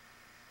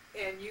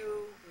 and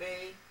you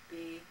may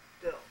be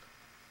billed.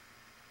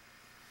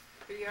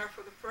 Here you are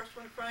for the first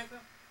one,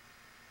 Franklin.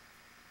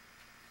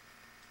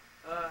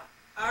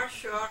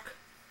 Ashok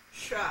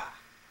Shah.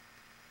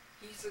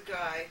 He's the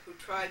guy who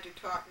tried to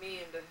talk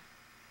me into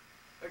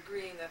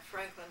agreeing that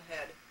Franklin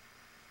had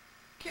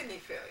kidney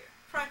failure.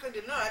 Franklin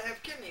did not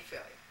have kidney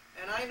failure,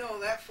 and I know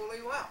that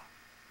fully well.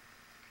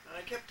 And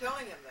I kept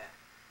telling him that.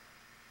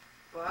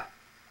 But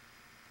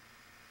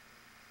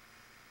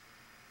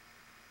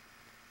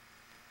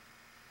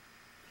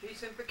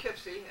he's in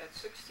Poughkeepsie at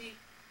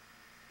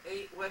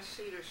 68 West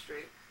Cedar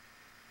Street,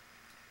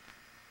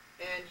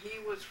 and he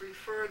was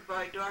referred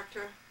by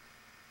Dr.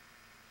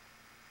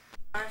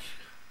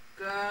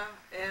 Ashga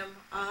M.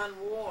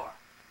 Anwar.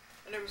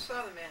 I never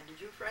saw the man. Did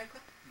you,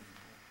 Franklin?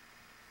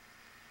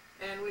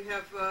 And we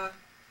have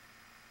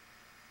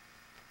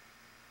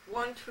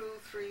 1, 2,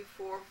 3,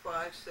 4,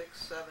 5,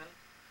 6, 7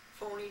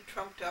 phony,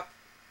 trumped up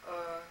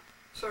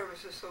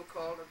services,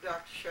 so-called, of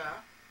Dr.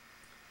 Shah.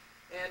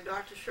 And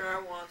Dr.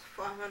 Shah wants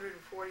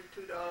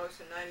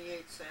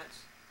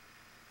 $542.98.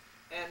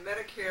 And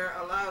Medicare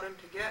allowed him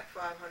to get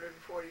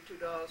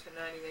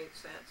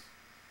 $542.98.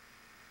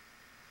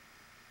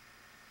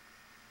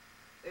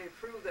 They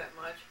approved that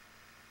much,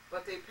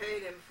 but they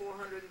paid him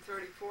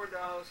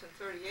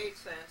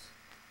 $434.38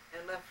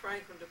 and left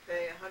Franklin to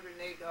pay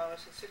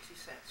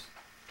 $108.60.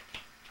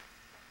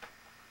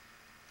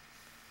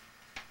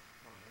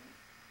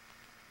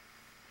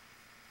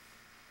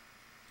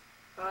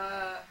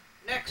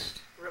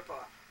 Next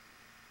ripoff.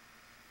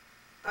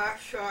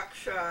 Ashok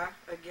Shah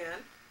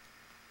again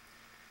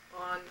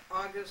on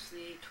August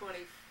the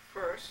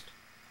 21st.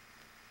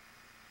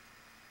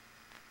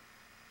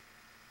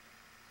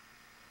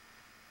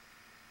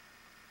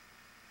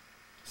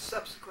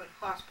 Subsequent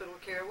hospital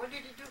care. What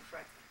did he do,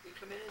 Franklin? He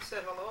come in and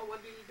said hello.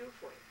 What did he do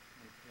for you?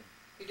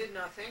 He did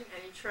nothing,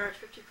 and he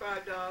charged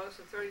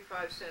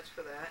 $55.35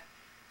 for that.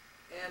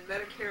 And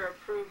Medicare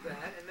approved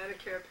that, and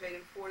Medicare paid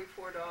him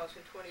 $44.28,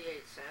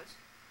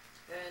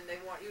 and they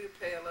want you to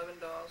pay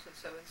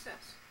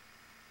 $11.07.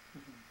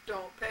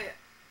 Don't pay it.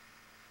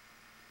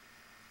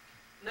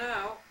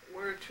 Now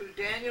we're to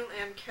Daniel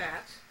M.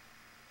 Katz,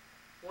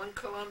 1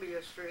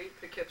 Columbia Street,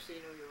 Poughkeepsie,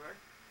 New York,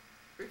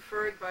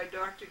 referred by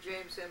Dr.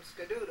 James M.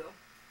 Scaduto.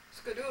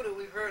 Scaduto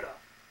we've heard of.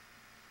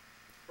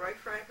 Right,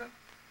 Franklin?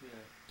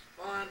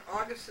 Yeah. On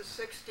August the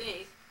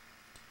 16th,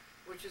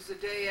 which is the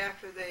day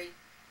after they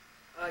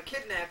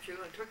kidnapped you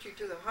and took you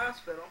to the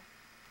hospital,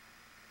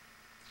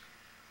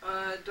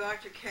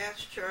 Dr.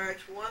 Katz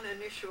charged one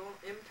initial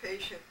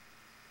inpatient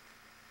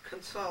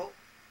consult,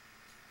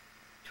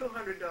 $200.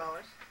 Isn't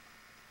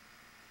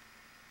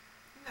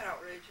that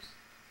outrageous?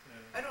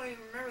 I don't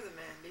even remember the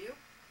man, do you?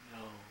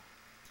 No.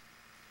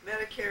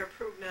 Medicare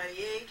approved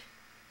 98.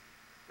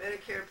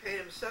 Medicare paid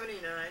him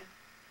 79,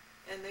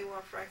 and they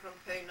want Franklin to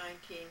pay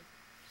 19.76.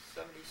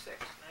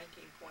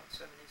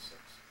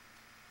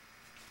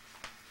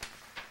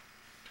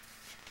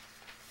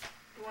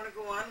 You want to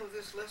go on with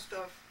this list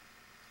of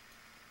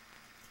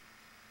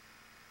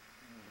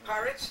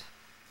pirates?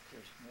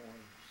 There's more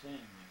of the same,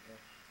 I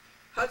guess.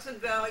 Hudson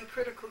Valley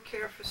Critical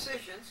Care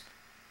Physicians,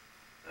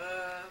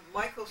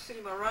 Michael C.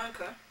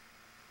 Maranka.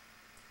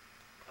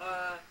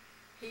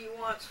 He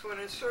wants for an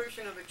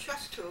insertion of a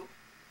chest tube.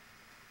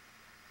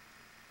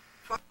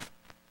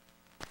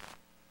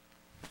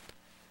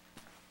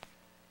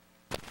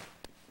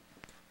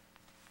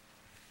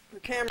 The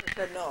camera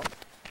said no.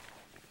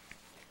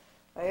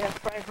 I asked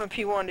Franklin if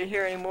he wanted to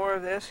hear any more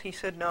of this. He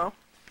said no.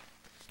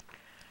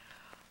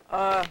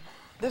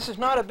 This is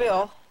not a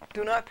bill.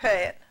 Do not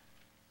pay it.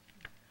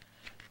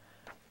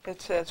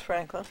 It says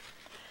Franklin.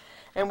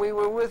 And we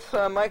were with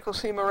Michael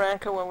C.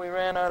 Maranka when we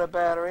ran out of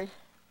battery.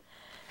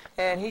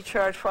 And he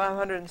charged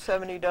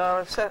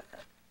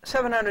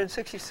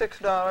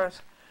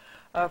 $766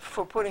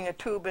 for putting a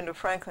tube into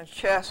Franklin's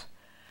chest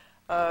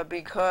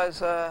because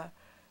the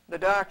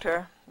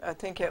doctor, I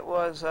think it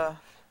was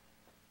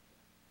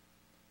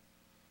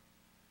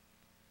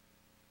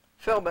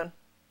Philbin,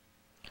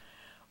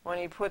 when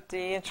he put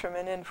the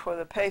instrument in for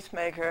the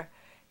pacemaker,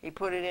 he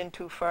put it in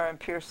too far and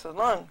pierced the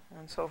lung.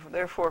 And so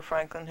therefore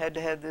Franklin had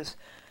to have this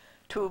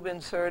tube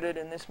inserted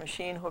and this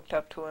machine hooked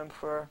up to him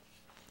for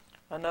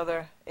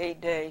another 8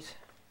 days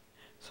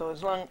so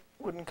his lung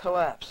wouldn't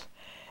collapse.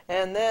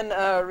 And then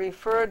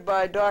referred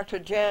by Dr.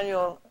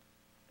 Daniel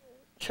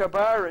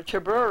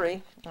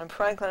Chaburi, and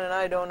Franklin and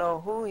I don't know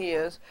who he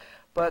is,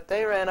 but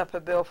they ran up a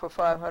bill for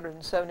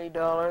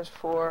 $570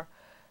 for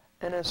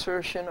an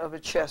insertion of a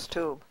chest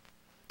tube,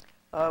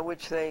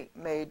 which they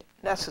made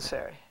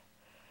necessary.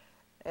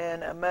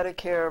 And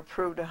Medicare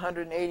approved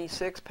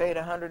 $186, paid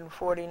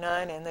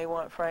 $149, and they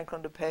want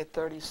Franklin to pay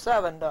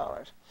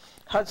 $37.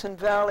 Hudson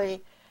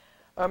Valley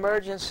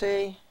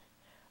Emergency,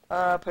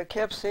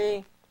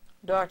 Poughkeepsie,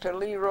 Dr.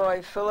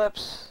 Leroy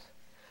Phillips,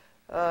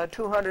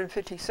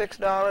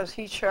 $256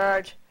 he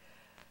charged,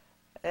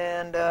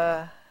 and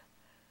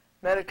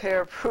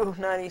Medicare approved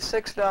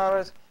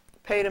 $96,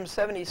 paid him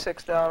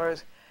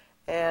 $76,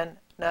 and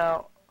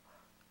now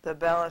the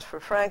balance for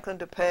Franklin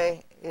to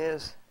pay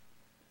is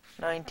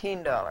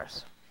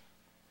 $19.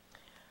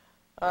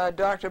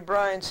 Dr.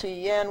 Brian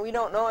C. Yen, we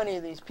don't know any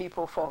of these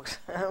people, folks.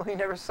 We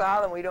never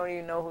saw them. We don't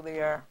even know who they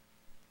are.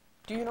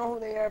 Do you know who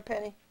they are,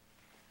 Penny?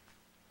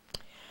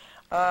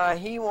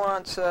 He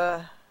wants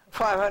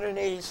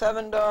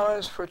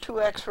 $587 for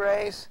 2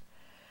 x-rays.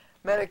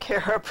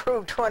 Medicare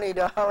approved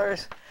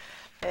 $20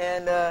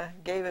 and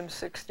gave him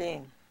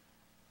 $16.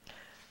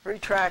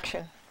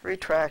 Retraction,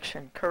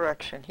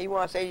 correction. He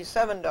wants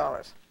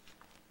 $87.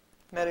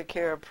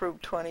 Medicare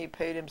approved $20,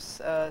 paid him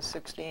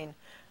 $16,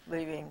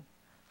 leaving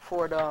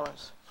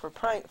 $4 for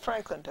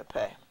Franklin to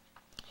pay.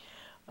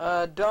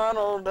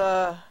 Donald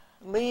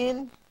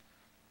Lean,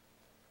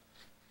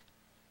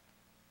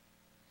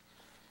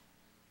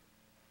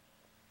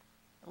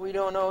 we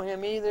don't know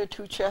him either.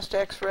 2 chest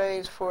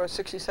x-rays for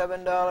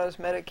 $67.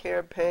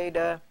 Medicare paid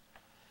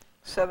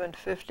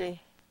 $750.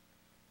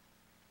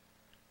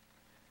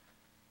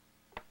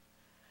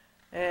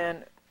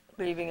 And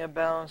leaving a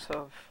balance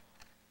of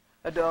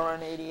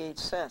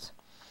 $1.88.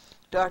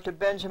 Dr.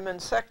 Benjamin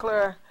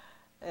Seckler,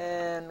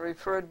 and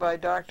referred by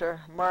Dr.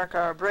 Mark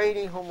R.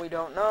 Brady, whom we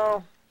don't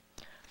know.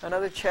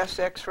 Another chest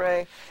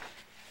x-ray,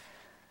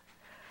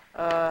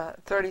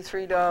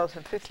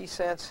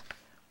 $33.50.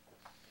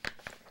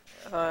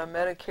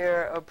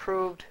 Medicare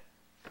approved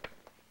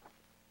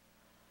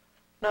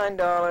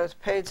 $9,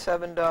 paid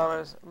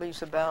 $7,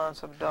 leaves a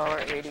balance of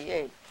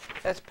 $1.88.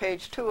 That's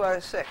page 2 out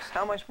of 6.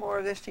 How much more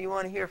of this do you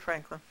want to hear,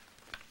 Franklin?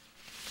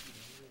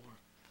 More.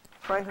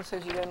 Franklin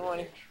says you didn't want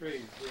to.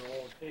 X-rays were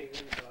all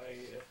taken by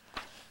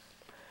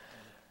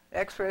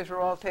X-rays were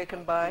all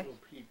taken by hospital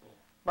people.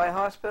 by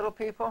hospital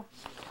people?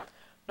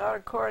 Not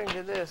according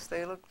to this.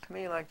 They look to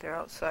me like they're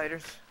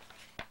outsiders.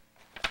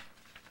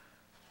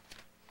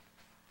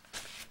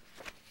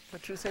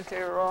 But you think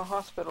they were all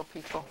hospital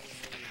people?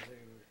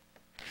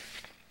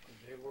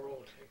 They were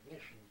all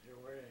technicians. There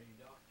weren't any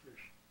doctors.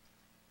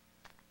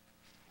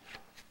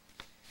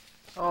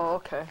 Oh,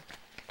 okay.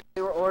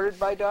 They were ordered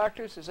by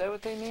doctors? Is that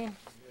what they mean?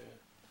 Yeah.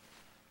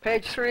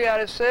 Page 3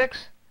 out of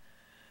 6.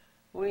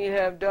 We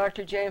have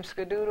Dr. James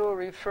Scaduto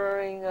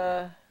referring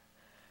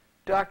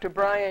Dr.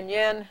 Brian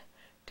Yen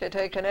to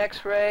take an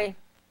x-ray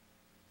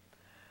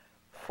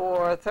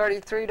for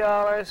 $33.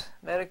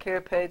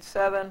 Medicare paid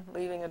 $7,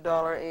 leaving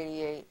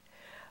 $1.88.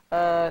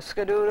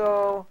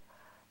 Scaduto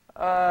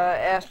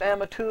asked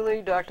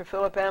Amatuli, Dr.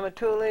 Philip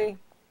Amatuli,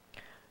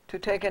 to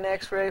take an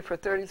x-ray for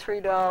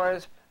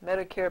 $33.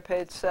 Medicare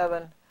paid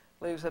 $7,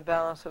 leaves a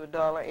balance of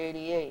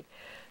 $1.88.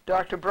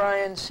 Dr.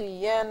 Brian C.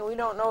 Yen, we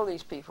don't know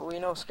these people. We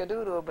know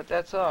Scaduto, but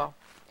that's all.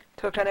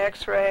 Took an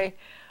x-ray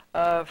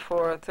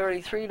for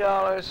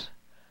 $33.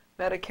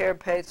 Medicare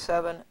paid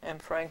 $7,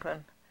 and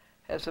Franklin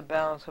has a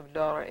balance of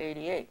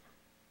 $1.88.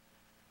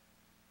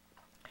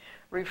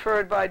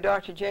 Referred by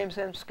Dr. James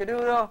M.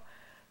 Scaduto,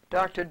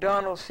 Dr.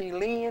 Donald C.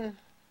 Lean.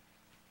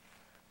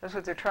 That's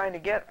what they're trying to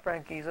get,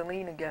 Frankie, is a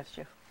lien against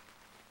you.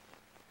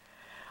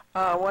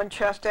 One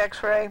chest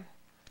x-ray,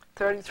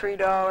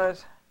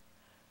 $33.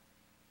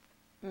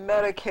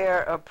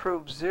 Medicare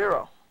approved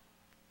 $0.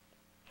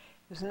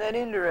 Isn't that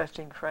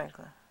interesting,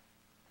 Franklin?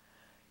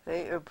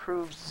 They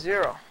approved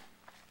 $0.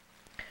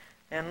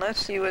 And let's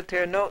see what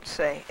their notes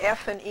say.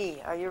 F and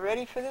E. Are you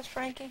ready for this,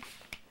 Frankie?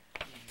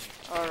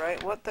 All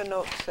right, what the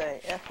notes say,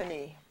 F and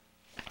E.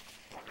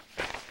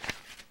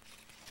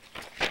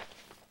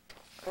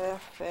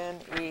 F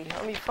and E.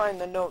 Let me find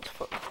the notes,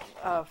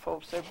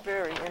 folks. They're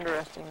very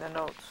interesting, the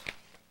notes.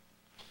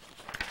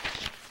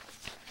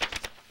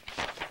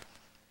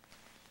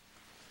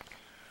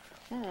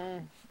 You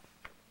read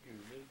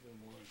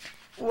them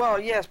once. Well,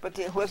 yes, but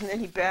there wasn't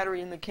any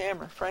battery in the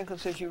camera. Franklin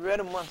says you read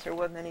them once, there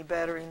wasn't any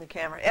battery in the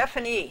camera. F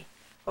and E.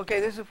 Okay,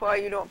 this is why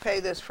you don't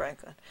pay this,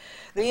 Franklin.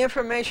 The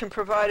information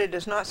provided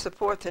does not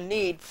support the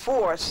need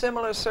for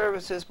similar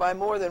services by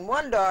more than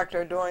one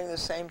doctor during the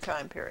same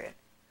time period.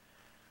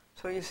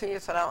 So you see,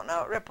 it's an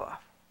out-and-out ripoff.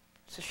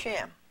 It's a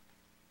sham.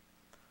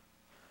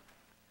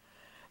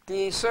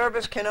 The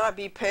service cannot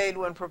be paid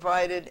when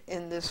provided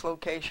in this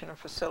location or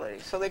facility.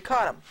 So they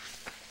caught him.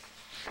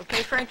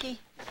 Okay, Frankie?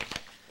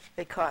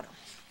 They caught him.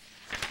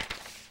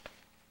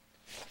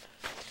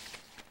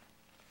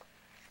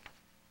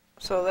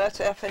 So that's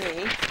F and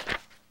E.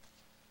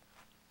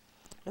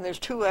 And there's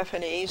two F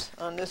and E's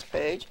on this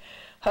page.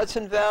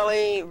 Hudson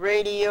Valley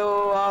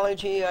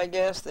Radiology, I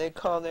guess they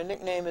call their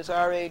nickname is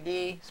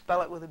RAD.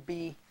 Spell it with a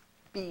B.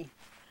 B.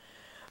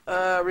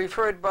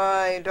 Referred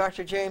by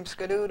Dr. James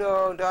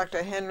Scaduto,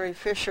 Dr. Henry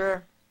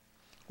Fisher.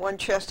 One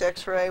chest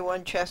x-ray,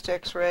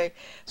 $67.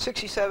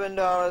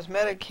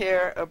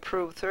 Medicare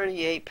approved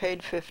 $38,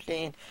 paid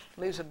 $15.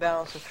 Leaves a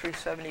balance of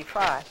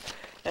 $375.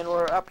 And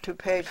we're up to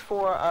page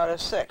 4 out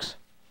of 6.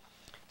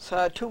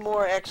 So two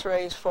more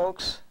x-rays,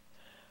 folks,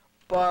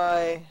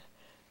 by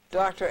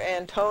Dr.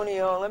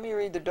 Antonio. Let me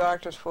read the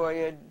doctors for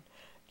you.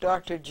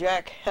 Dr.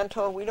 Jack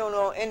Hentel. We don't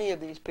know any of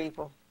these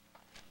people.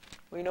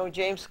 We know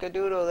James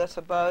Scaduto, that's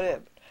about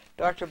it.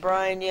 Dr.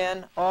 Brian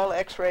Yen, all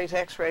x-rays,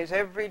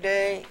 every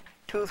day,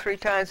 2 or 3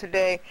 times a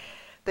day.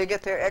 They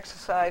get their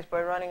exercise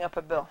by running up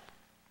a bill.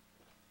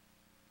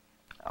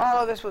 All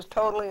of this was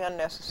totally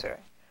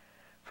unnecessary.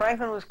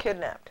 Franklin was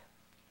kidnapped.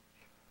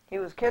 He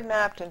was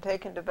kidnapped and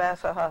taken to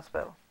Vassar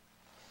Hospital.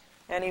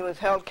 And he was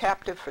held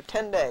captive for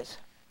 10 days.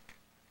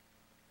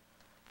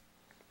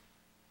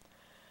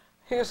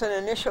 Here's an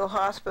initial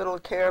hospital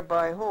care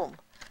by whom?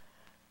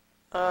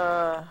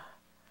 Khurram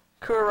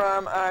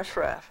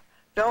Ashraf.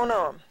 Don't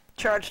know him.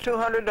 Charged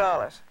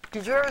 $200.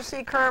 Did you ever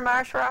see Khurram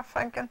Ashraf,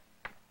 Franklin?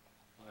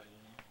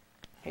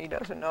 He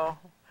doesn't know.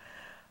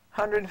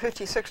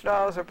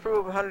 $156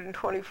 approved,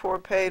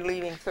 $124 paid,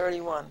 leaving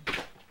 $31.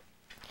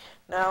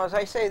 Now, as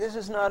I say, this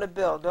is not a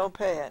bill. Don't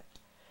pay it.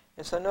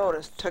 It's a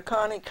notice.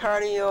 Taconic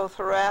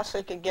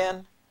cardiothoracic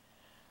again,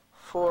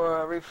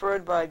 for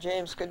referred by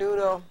James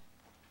Scaduto.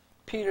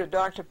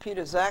 Dr.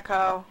 Peter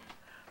Zachow.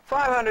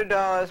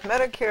 $500.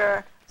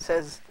 Medicare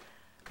says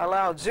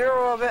allowed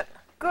 0 of it.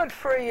 Good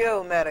for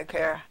you,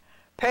 Medicare.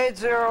 Paid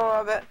 0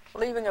 of it,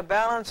 leaving a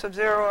balance of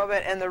 0 of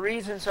it, and the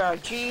reasons are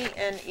G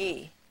and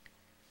E.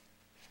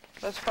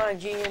 Let's find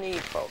G and E,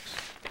 folks.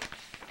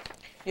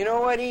 You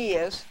know what E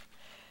is?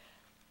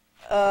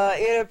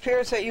 It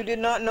appears that you did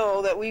not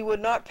know that we would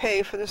not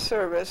pay for the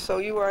service, so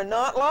you are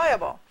not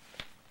liable.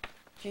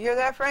 Did you hear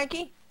that,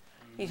 Frankie?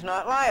 He's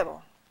not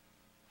liable.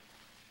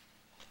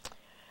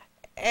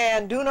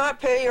 And do not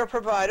pay your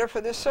provider for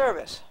this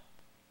service.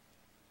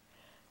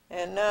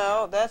 And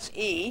now that's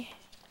E.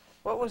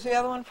 What was the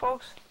other one,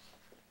 folks?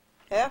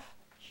 F?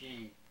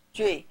 G.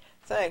 G.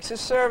 Thanks.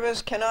 This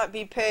service cannot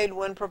be paid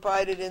when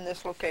provided in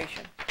this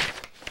location.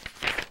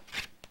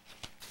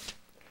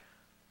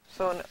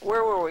 So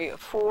where were we?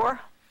 4?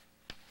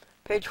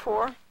 Page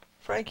 4,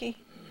 Frankie?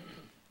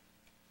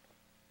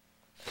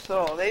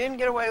 So they didn't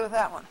get away with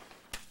that one.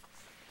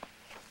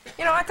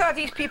 You know, I thought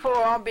these people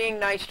were all being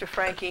nice to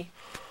Frankie.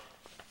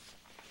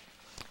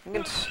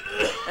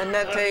 And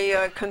that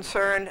they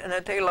concerned and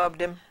that they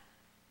loved him.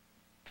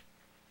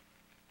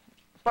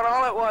 But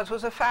all it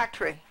was a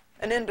factory,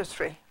 an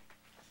industry.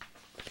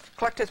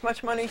 Collect as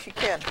much money as you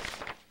can.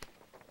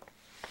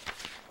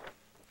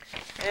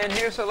 And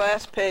here's the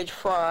last page,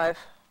 5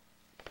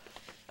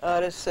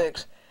 out of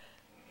 6.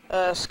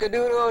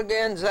 Scaduto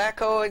again,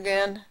 Zacco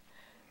again.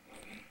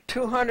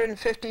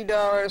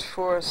 $250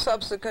 for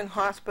subsequent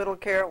hospital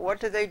care. What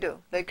do?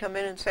 They come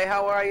in and say,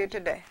 how are you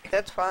today?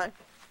 That's fine.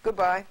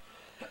 Goodbye.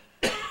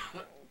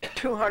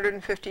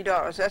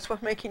 $250. That's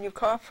what's making you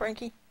cough,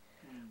 Frankie?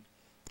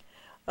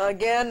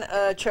 Again,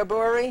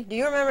 Chaburi. Do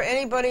you remember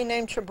anybody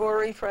named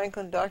Chaburi,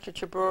 Franklin? Dr.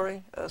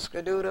 Chaburi,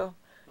 Scaduto?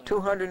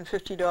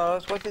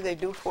 $250. What did they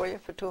do for you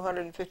for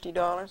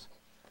 $250?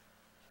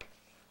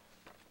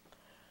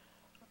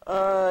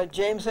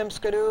 James M.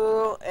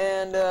 Scaduto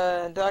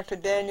and Dr.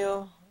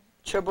 Daniel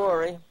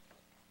Chaburi,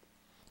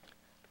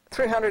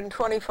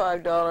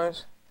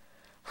 $325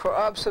 for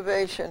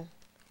observation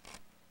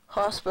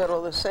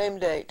hospital the same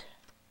date.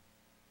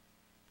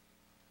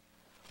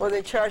 Will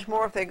they charge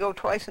more if they go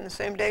twice in the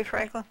same day,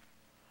 Franklin?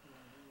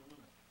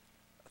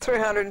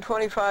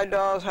 $325,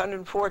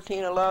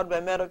 $114 allowed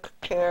by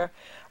Medicare,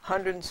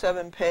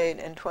 $107 paid,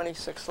 and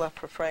 $26 left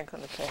for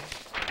Franklin to pay.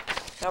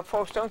 Now,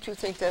 folks, don't you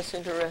think that's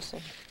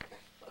interesting?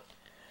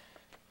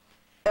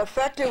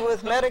 Effective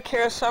with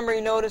Medicare summary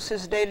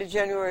notices dated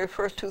January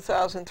 1st,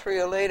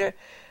 2003 or later,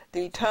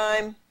 the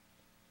time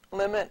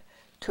limit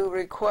to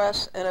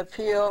request an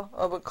appeal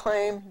of a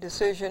claim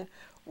decision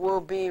will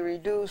be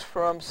reduced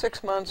from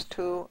 6 months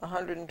to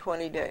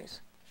 120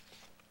 days.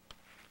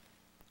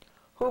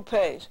 Who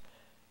pays?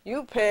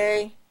 You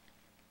pay.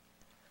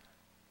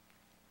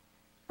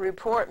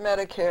 Report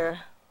Medicare.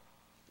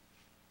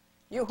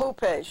 Who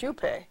pays? You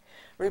pay.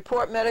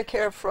 Report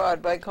Medicare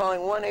fraud by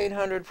calling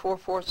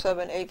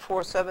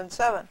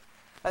 1-800-447-8477.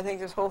 I think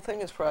this whole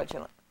thing is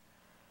fraudulent.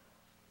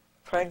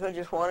 Franklin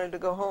just wanted to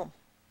go home.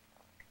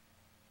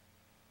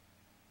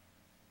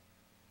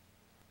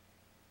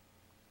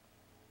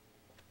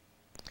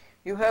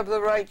 You have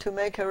the right to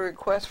make a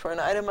request for an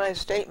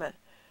itemized statement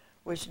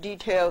which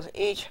details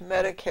each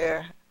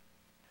Medicare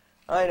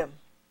item.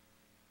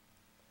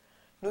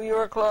 New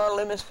York law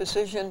limits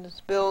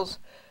physicians' bills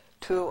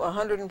to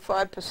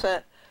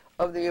 105%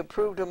 of the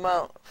approved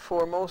amount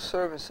for most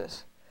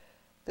services.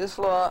 This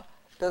law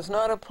does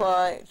not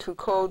apply to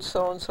code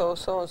so-and-so,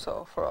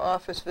 so-and-so for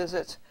office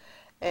visits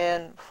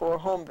and for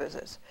home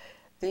visits.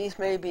 These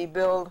may be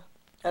billed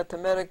at the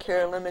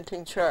Medicare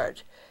limiting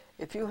charge.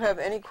 If you have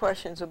any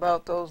questions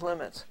about those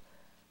limits,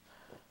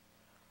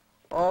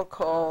 all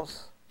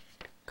calls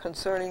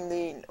concerning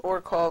the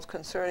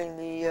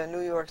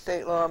New York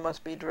State law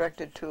must be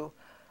directed to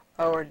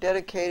our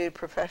dedicated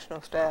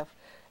professional staff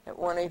at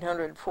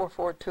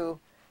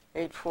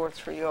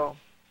 1-800-442-8430.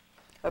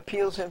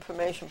 Appeals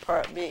Information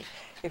Part B.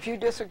 If you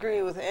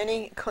disagree with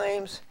any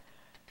claims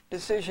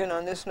decision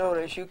on this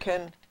notice, you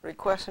can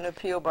request an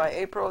appeal by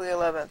April the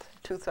 11th,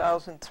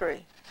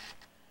 2003.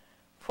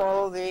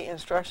 Follow the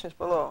instructions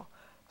below.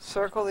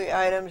 Circle the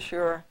items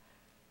you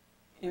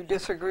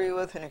disagree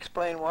with and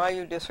explain why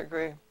you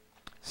disagree.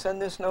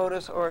 Send this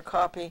notice or a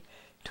copy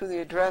to the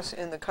address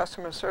in the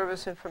customer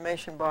service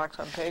information box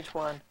on page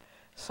 1.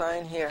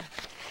 Sign here.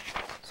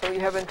 So you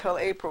have until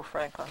April,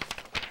 Franklin.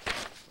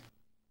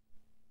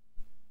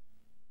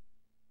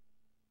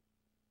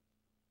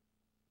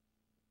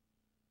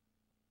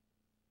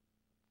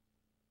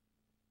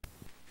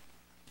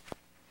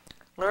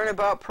 Learn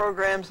about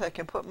programs that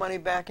can put money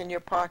back in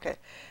your pocket.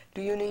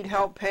 Do you need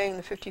help paying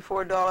the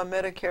 $54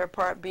 Medicare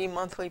Part B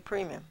monthly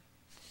premium?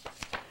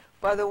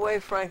 By the way,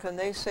 Franklin,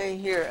 they say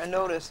here a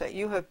notice that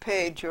you have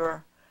paid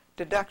your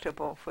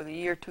deductible for the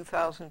year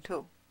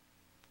 2002.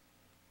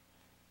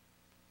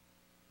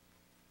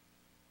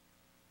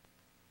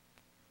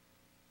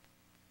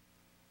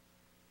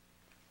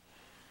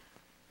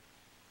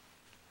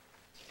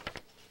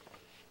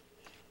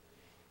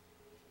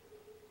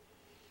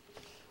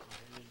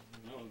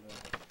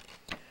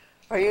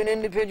 Are you an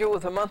individual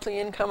with a monthly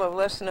income of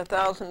less than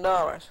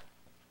 $1,000?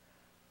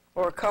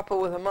 Or a couple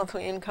with a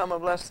monthly income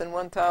of less than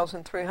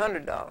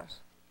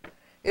 $1,300?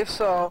 If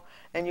so,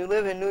 and you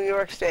live in New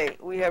York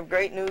State, we have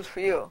great news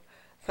for you.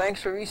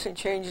 Thanks to recent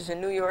changes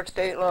in New York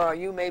State law,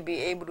 you may be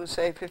able to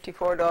save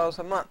 $54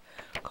 a month.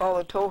 Call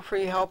the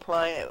toll-free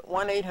helpline at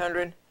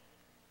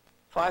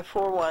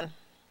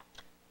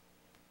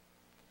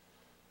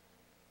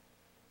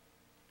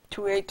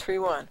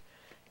 1-800-541-2831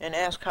 and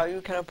ask how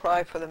you can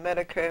apply for the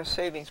Medicare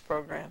Savings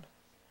Program.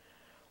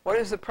 What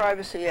is the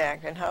Privacy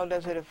Act and how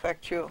does it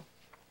affect you?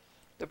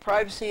 The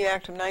Privacy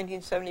Act of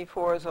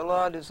 1974 is a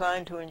law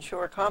designed to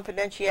ensure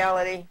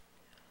confidentiality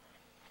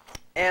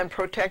and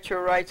protect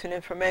your rights and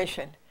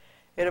information.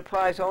 It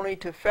applies only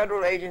to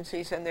federal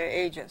agencies and their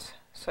agents,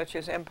 such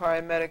as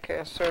Empire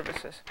Medicare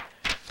Services.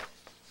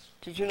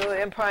 Did you know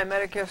that Empire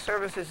Medicare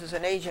Services is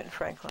an agent,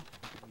 Franklin?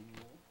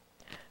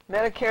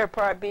 Medicare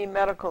Part B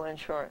medical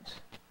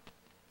insurance.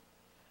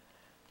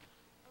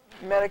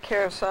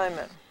 Medicare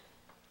assignment.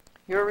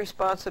 Your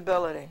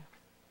responsibility.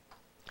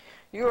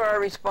 You are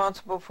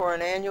responsible for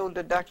an annual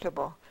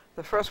deductible.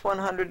 The first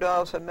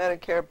 $100 of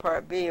Medicare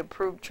Part B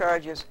approved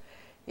charges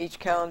each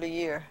calendar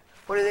year.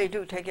 What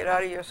do? Take it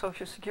out of your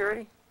Social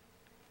Security?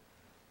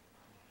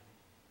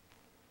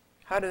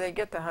 How do they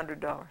get the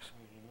 $100?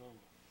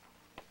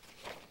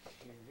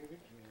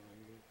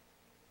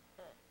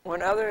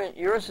 When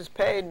yours is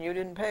paid and you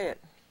didn't pay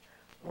it.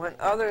 When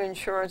other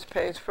insurance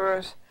pays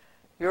first,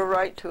 your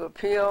right to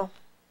appeal.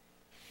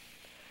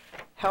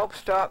 Help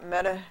stop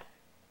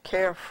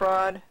Medicare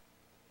fraud.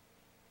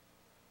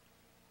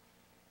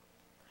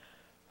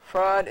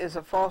 Fraud is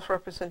a false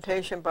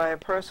representation by a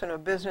person or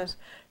business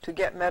to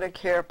get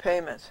Medicare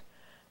payments.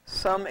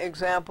 Some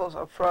examples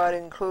of fraud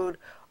include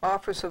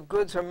offers of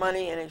goods or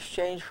money in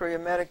exchange for your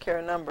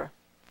Medicare number.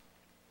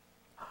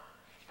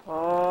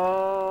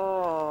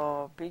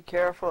 Oh, be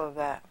careful of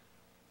that.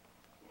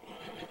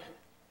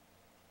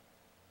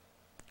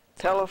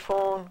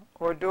 Telephone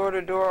or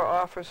door-to-door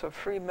offers of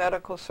free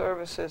medical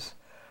services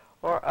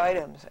or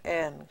items,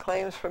 and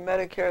claims for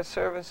Medicare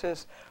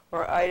services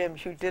or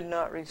items you did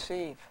not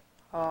receive.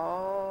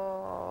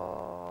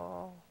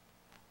 Oh.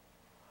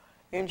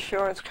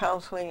 Insurance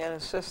counseling and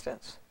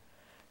assistance.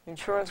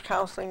 Insurance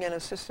counseling and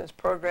assistance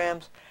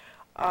programs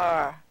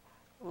are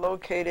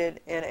located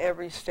in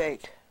every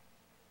state.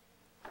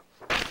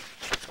 Do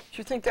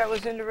you think that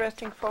was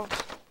interesting,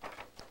 folks?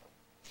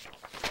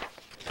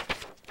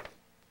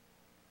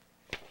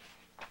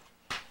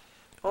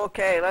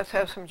 Okay, let's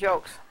have some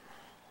jokes.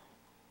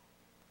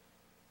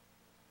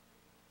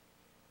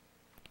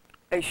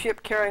 A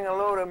ship carrying a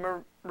load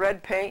of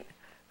red paint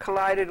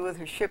collided with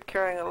a ship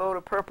carrying a load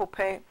of purple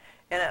paint,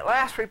 and at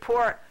last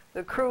report,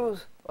 the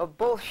crews of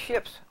both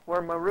ships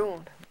were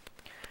marooned.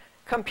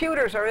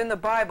 Computers are in the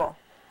Bible.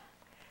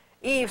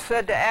 Eve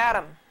said to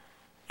Adam,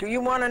 "Do you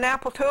want an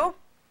apple too?"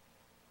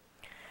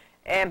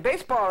 And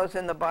baseball is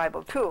in the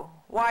Bible too.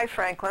 Why,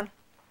 Franklin?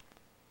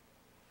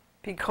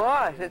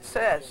 Because it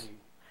says,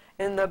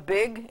 in the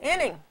big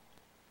inning.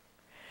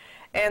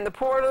 And the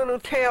poor little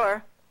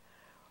tailor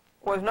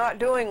was not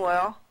doing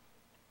well.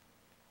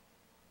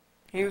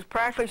 He was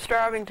practically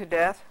starving to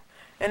death.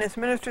 And his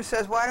minister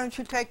says, "Why don't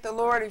you take the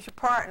Lord as your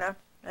partner?"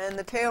 And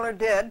the tailor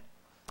did.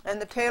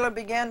 And the tailor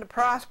began to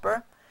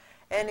prosper.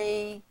 And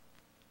he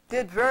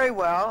did very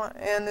well.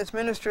 And this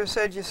minister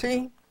said, "You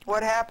see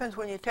what happens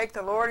when you take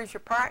the Lord as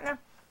your partner?"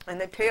 And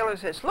the tailor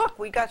says, "Look,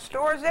 we got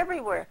stores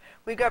everywhere.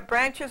 We got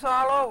branches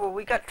all over.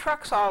 We got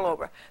trucks all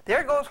over.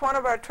 There goes one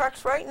of our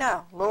trucks right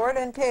now, Lord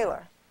and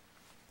Taylor."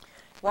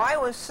 Why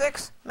was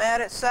 6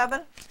 mad at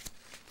 7?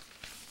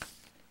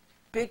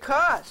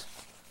 Because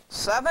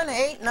 7,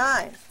 8,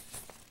 9.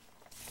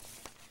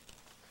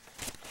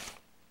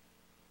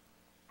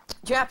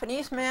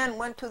 Japanese man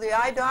went to the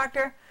eye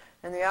doctor,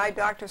 and the eye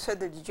doctor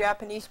said to the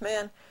Japanese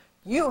man,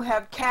 "You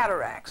have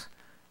cataracts."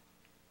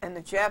 And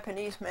the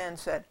Japanese man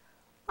said,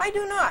 "I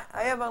do not.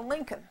 I have a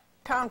Lincoln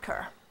town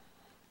car."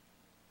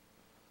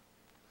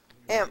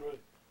 And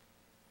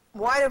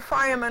why do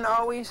firemen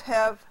always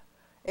have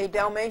a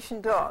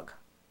Dalmatian dog?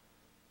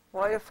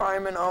 Why do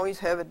firemen always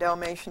have a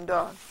Dalmatian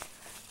dog?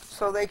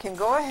 So they can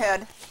go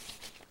ahead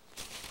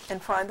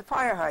and find the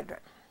fire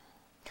hydrant.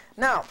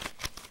 Now,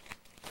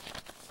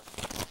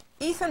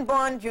 Ethan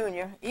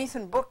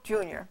Book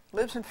Jr.,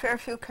 lives in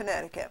Fairfield,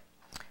 Connecticut.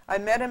 I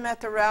met him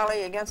at the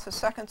rally against the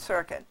Second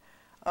Circuit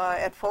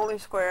at Foley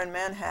Square in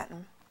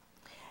Manhattan.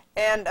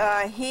 And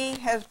he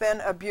has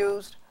been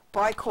abused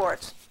by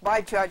courts,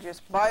 by judges,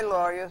 by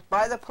lawyers,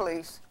 by the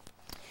police.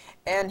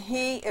 And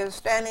he is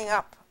standing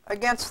up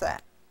against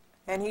that.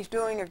 And he's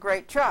doing a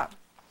great job.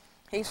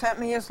 He sent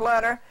me his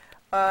letter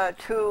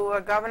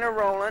to Governor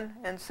Rowland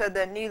and said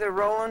that neither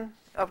Rowland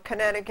of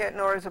Connecticut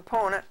nor his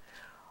opponent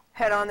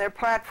had on their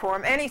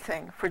platform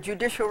anything for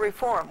judicial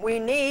reform. We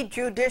need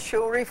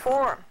judicial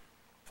reform.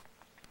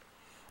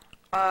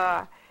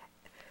 And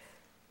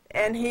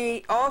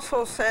he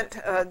also sent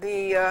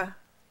the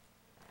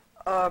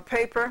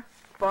paper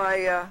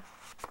by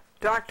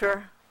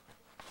Dr.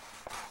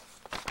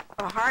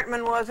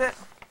 Hartman, was it?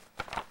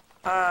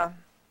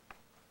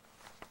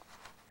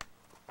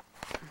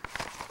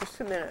 Just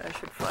a minute, I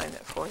should find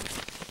that for you.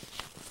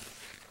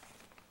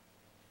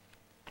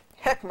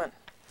 Heckman,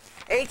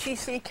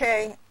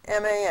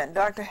 Heckman,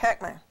 Dr.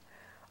 Heckman.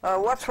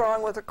 What's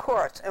wrong with the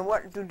courts and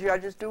what do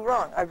judges do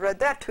wrong? I've read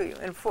that to you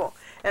in full.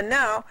 And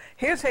now,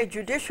 here's a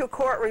judicial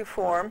court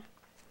reform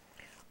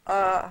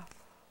for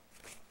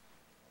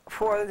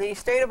the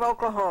state of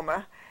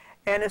Oklahoma,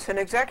 and it's an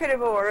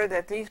executive order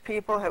that these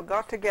people have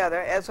got together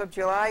as of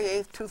July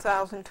 8,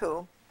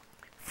 2002,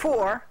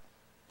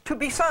 to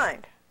be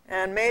signed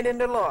and made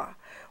into law.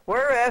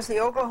 Whereas the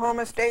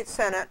Oklahoma State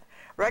Senate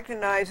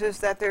recognizes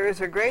that there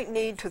is a great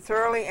need to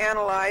thoroughly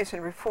analyze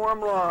and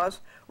reform laws,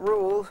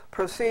 rules,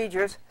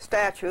 procedures,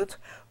 statutes,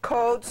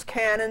 codes,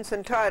 canons,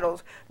 and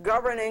titles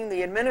governing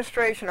the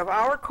administration of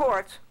our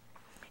courts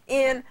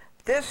in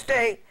this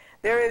state,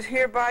 there is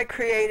hereby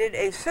created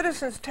a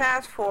citizens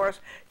task force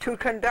to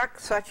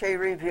conduct such a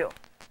review.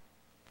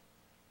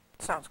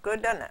 Sounds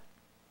good, doesn't it?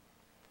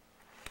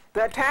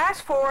 The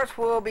task force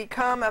will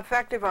become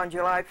effective on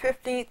July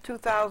 15,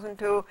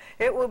 2002.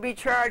 It will be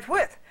charged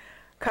with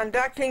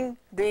conducting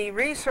the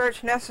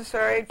research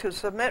necessary to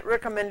submit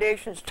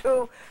recommendations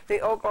to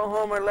the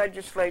Oklahoma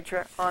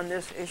legislature on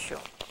this issue.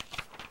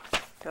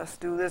 Let's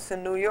do this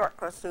in New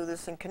York. Let's do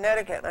this in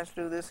Connecticut. Let's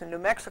do this in New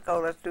Mexico.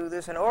 Let's do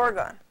this in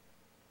Oregon.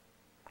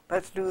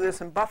 Let's do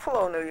this in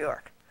Buffalo, New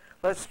York.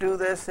 Let's do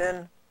this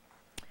in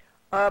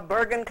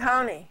Bergen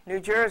County, New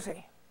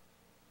Jersey.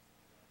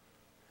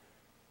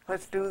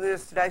 Let's do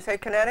this. Did I say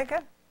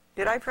Connecticut?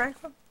 Did I,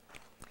 Franklin?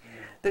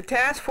 The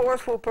task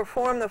force will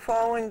perform the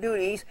following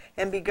duties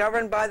and be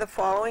governed by the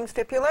following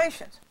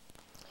stipulations.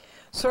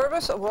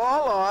 Service of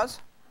all laws,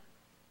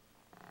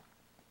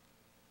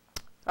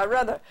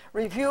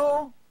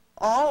 review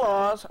all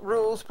laws,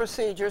 rules,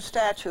 procedures,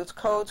 statutes,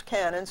 codes,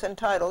 canons, and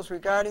titles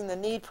regarding the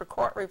need for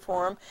court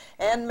reform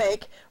and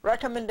make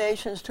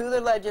recommendations to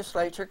the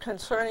legislature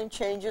concerning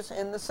changes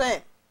in the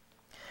same.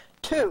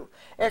 2.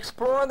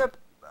 Explore the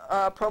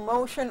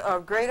promotion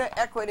of greater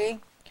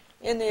equity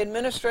in the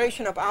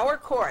administration of our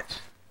courts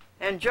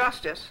and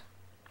justice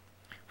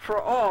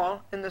for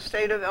all in the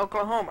state of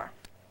Oklahoma.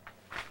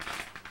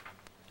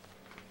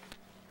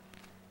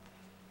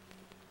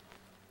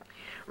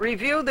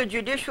 Review the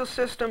judicial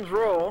system's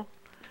role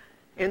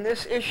in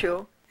this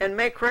issue and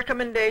make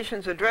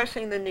recommendations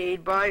addressing the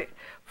need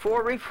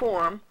for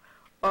reform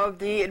of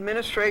the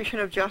administration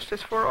of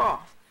justice for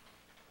all.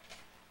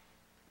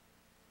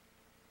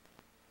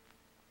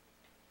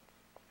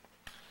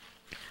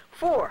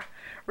 Four,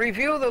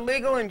 review the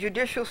legal and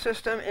judicial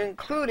system,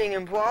 including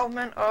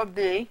involvement of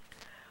the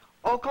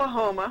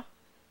Oklahoma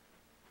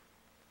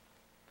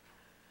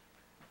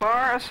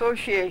Bar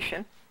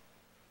Association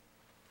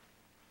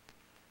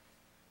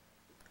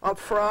of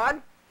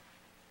fraud,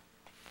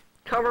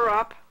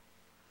 cover-up,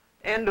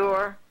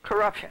 and/or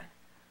corruption.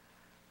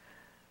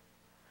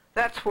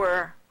 That's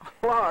where a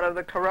lot of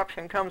the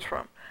corruption comes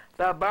from,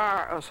 the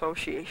bar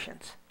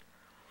associations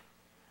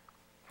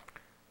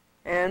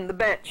and the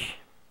bench.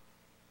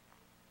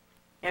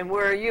 And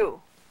where are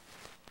you?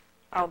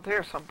 Out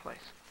there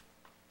someplace.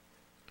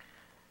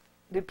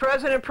 The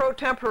President pro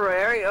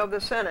tempore of the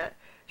Senate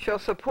shall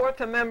support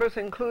the members,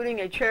 including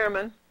a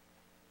chairman,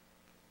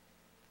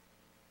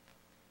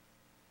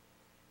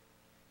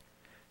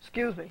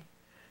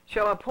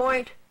 shall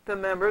appoint the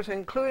members,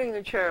 including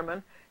the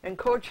chairman and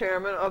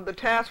co-chairman of the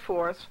task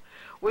force,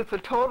 with the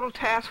total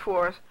task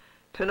force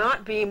to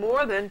not be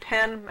more than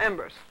 10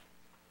 members.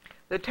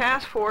 The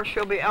task force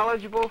shall be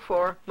eligible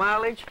for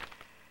mileage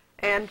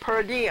and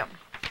per diem.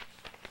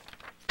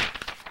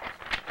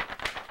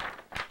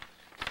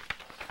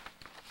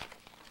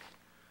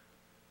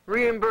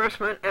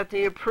 Reimbursement at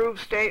the approved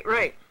state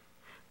rate.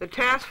 The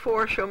task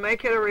force shall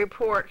make it a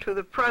report to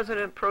the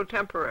President pro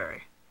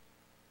tempore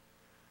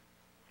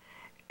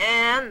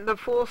and the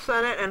full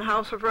Senate and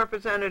House of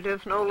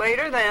Representatives no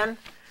later than,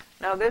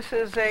 now this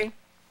is an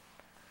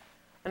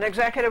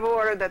executive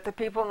order that the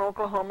people in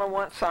Oklahoma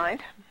want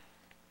signed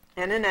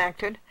and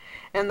enacted,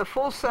 and the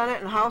full Senate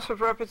and House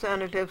of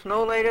Representatives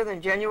no later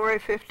than January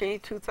 15,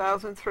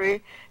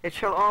 2003, it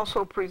shall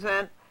also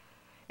present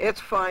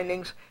its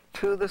findings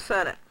to the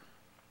Senate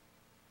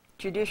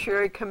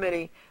Judiciary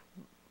Committee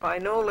by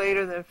no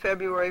later than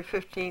February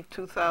 15,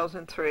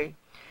 2003,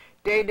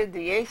 dated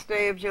the 8th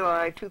day of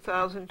July,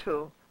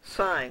 2002,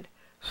 signed,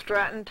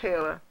 Stratton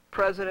Taylor,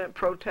 President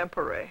pro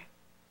tempore.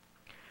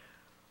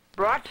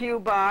 Brought to you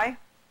by,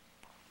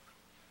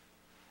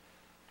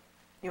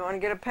 you want to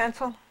get a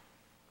pencil?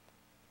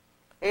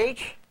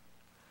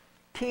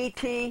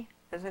 HTT,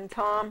 as in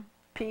Tom,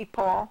 P.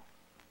 Paul,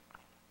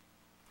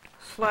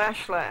 /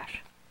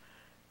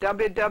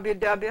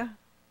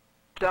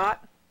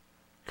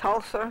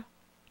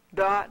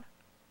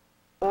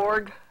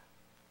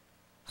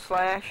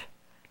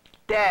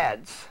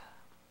 www.tulsa.org/dads.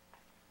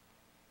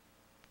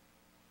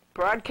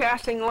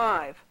 Broadcasting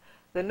live,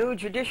 the new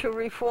judicial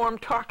reform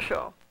talk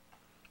show,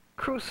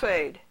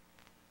 Crusade,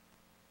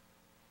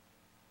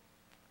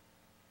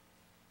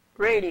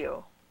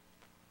 radio,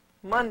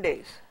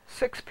 Mondays,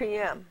 6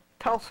 p.m.,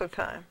 Tulsa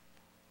time,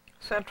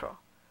 Central.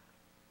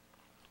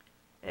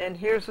 And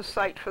here's the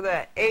site for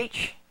that,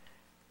 HTT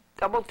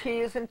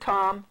as in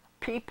Tom,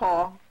 P.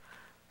 Paul,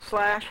 /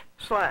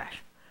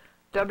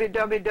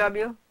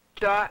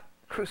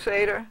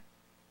 www.crusader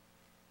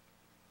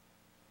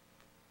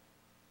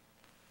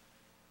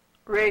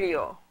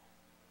radio,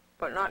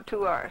 but not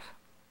 2 R's.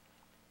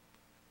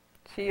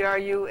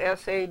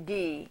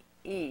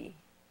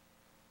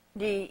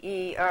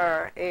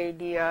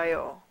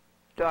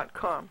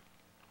 CRUSADEDERADIO.com.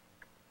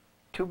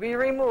 To be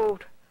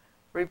removed,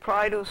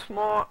 reply to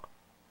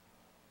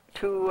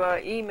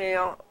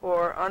email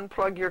or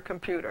unplug your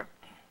computer.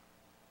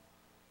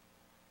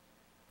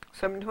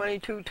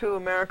 722.2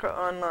 America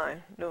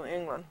Online, New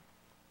England.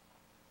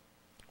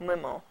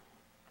 Limo,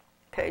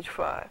 page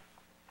 5.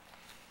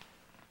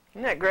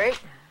 Isn't that great?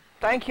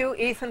 Thank you,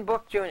 Ethan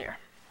Book, Jr.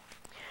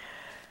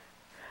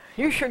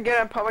 You should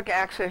get a public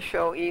access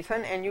show,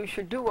 Ethan, and you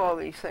should do all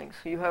these things.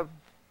 You have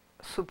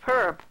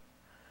superb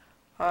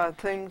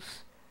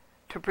things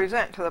to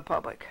present to the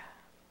public.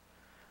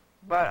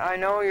 But I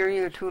know you're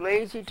either too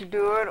lazy to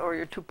do it, or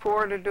you're too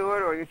poor to do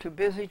it, or you're too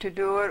busy to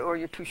do it, or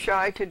you're too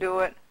shy to do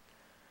it.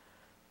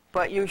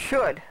 But you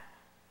should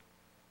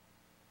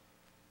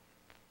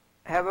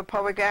have a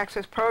public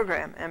access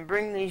program and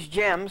bring these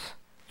gems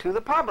to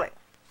the public.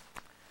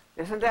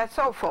 Isn't that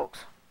so,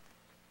 folks?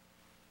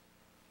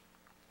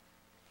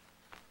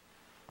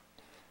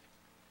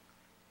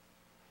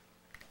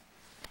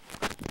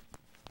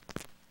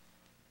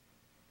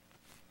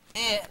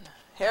 And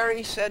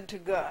Harry said to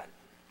God,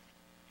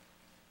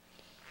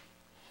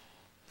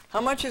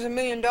 "How much is $1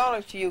 million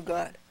to you,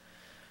 God?"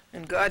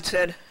 And God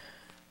said,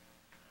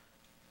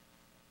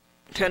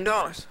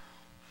 $10.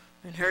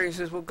 And Harry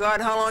says, "Well,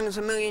 God, how long is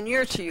 1,000,000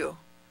 years to you?"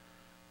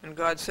 And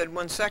God said,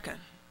 1 second.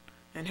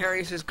 And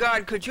Harry says,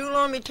 "God, could you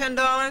loan me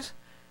 $10?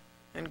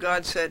 And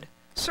God said,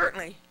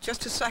 "Certainly,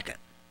 just a second."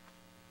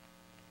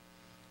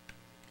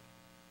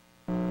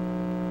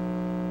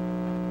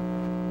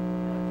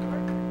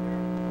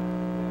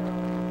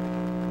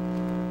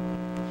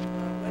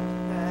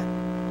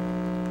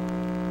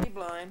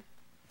 Blind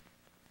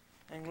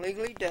and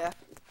legally deaf,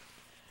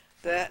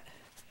 that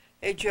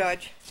a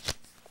judge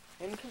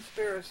in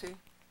conspiracy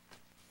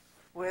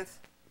with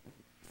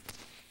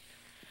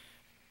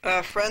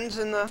friends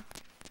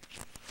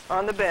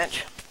on the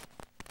bench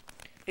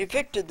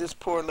evicted this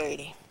poor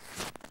lady.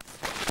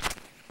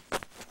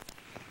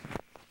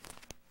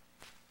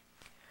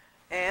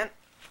 And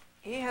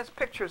he has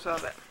pictures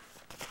of it.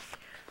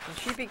 And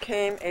she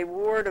became a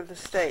ward of the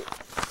state.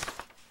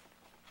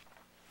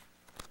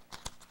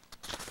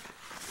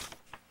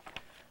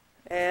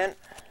 And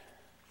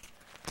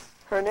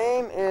her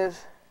name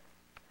is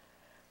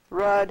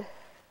Rud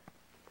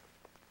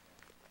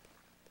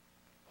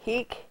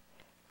Heek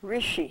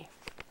Rishi.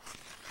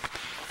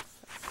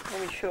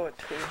 Let me show it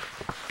to you.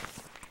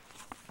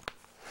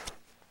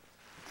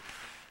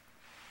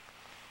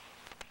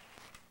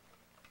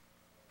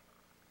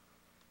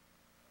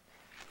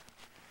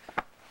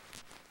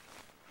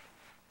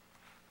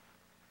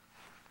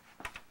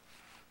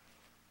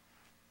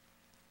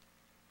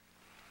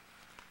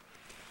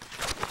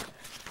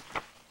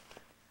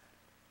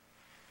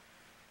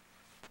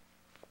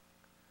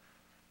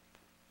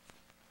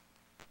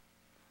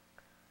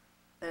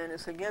 And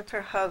it's against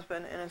her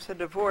husband, and it's a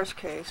divorce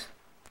case.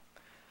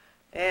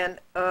 And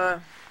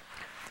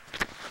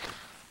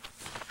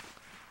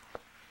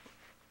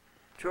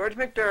George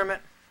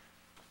McDermott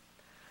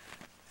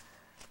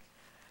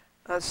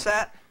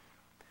sat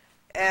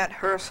at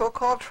her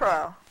so-called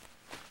trial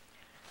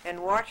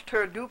and watched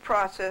her due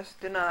process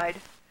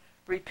denied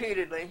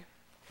repeatedly,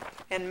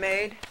 and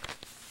made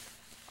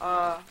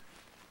a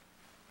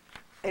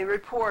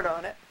report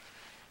on it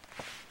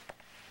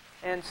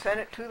and sent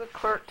it to the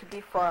clerk to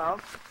be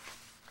filed.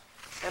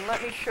 And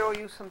let me show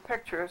you some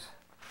pictures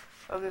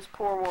of this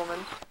poor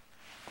woman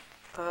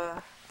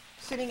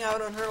sitting out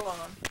on her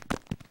lawn.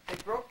 They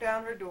broke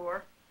down her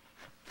door.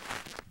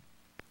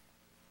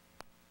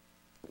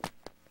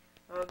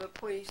 The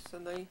police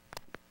and the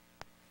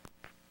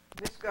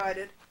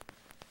misguided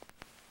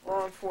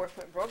law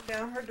enforcement broke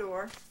down her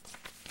door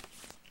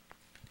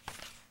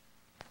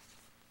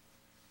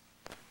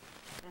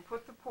and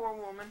put the poor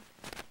woman,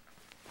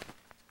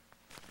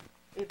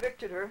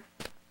 evicted her,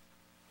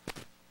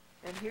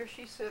 and here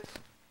she sits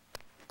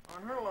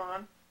on her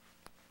lawn,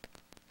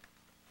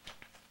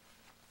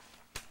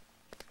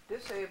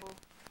 disabled,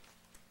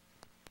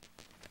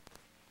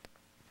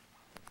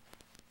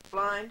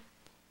 blind,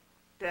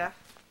 deaf,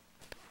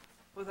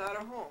 without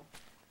a home,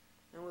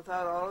 and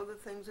without all of the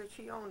things that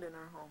she owned in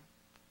her home.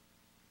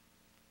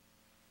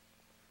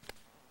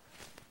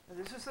 And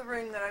this is the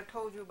ring that I've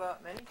told you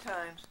about many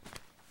times.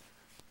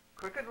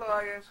 Crooked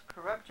lawyers,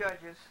 corrupt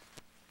judges,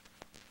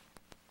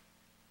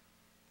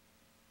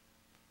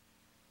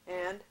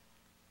 and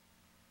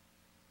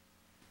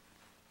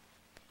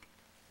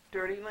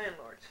dirty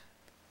landlords.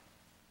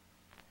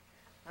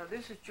 Now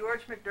this is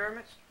George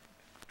McDermott's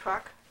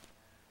truck,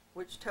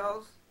 which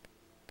tells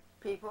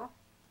people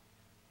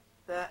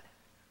that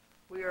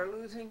we are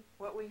losing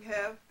what we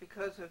have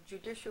because of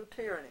judicial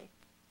tyranny.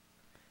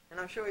 And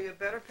I'll show you a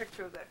better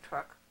picture of that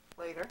truck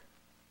later.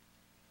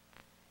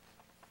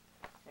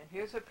 And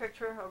here's a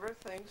picture of her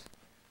things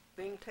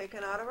being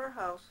taken out of her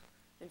house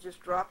and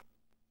just dropped.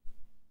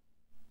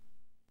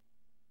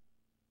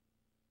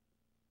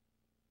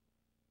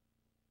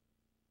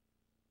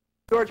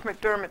 George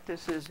McDermott,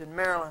 this is in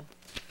Maryland,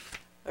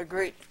 a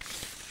great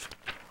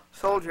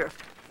soldier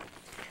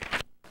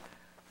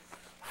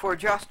for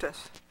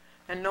justice,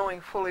 and knowing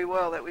fully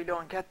well that we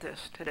don't get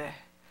this today.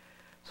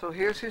 So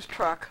here's his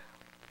truck.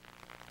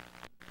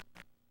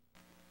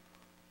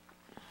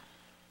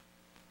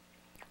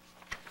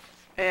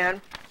 And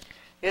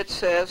it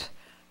says,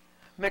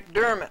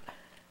 McDermott,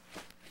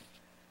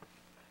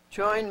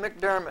 join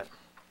McDermott,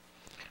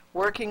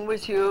 working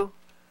with you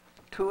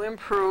to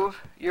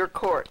improve your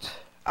courts,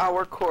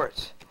 our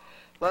courts.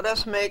 Let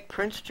us make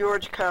Prince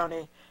George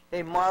County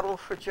a model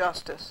for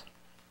justice.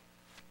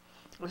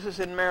 This is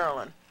in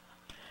Maryland.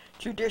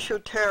 Judicial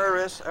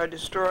terrorists are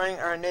destroying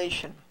our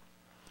nation.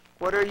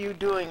 What are you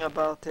doing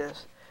about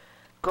this?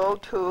 Go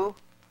to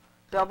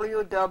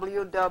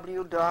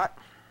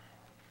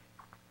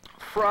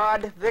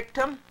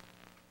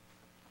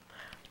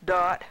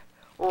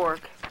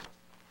www.fraudvictim.org.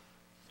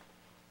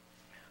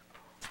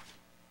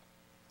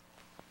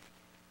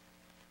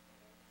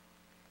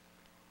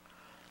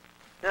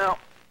 Now,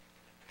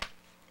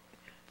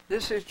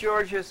 this is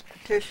George's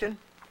petition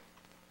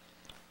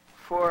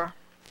for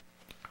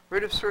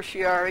writ of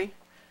certiorari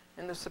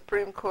in the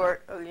Supreme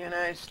Court of the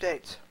United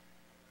States.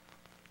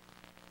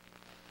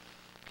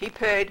 he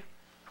paid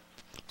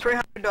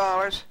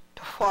 $300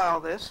 to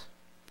file this.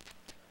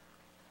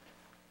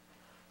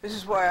 This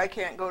is why I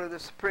can't go to the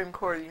Supreme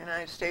Court of the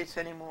United States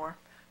anymore,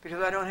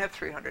 because I don't have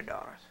 $300.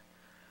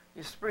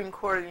 The Supreme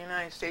Court of the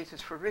United States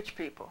is for rich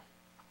people.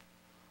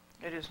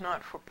 It is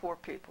not for poor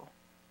people.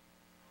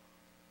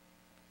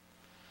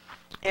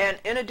 And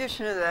in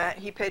addition to that,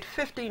 he paid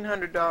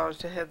 $1,500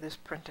 to have this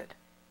printed.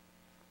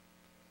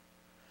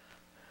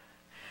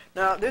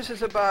 Now, this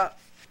is about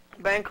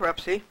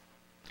bankruptcy.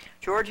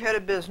 George had a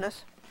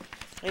business,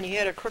 and he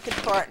had a crooked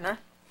partner,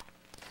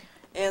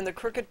 and the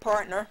crooked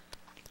partner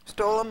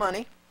stole the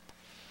money.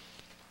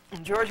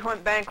 And George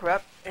went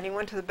bankrupt, and he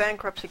went to the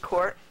bankruptcy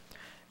court,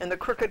 and the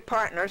crooked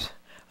partners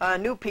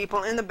knew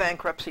people in the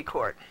bankruptcy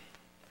court.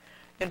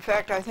 In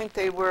fact, I think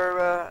they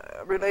were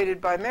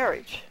related by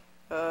marriage,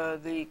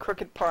 the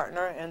crooked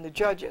partner and the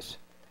judges.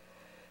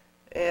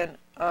 And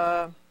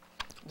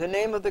the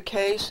name of the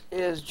case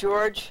is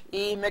George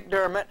E.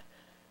 McDermott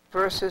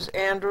versus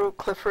Andrew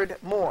Clifford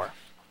Moore.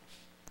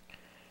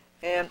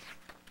 And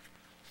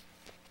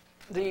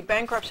the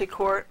bankruptcy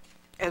court,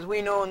 as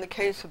we know in the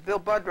case of Bill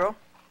Budrow,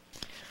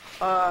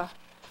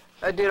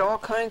 did all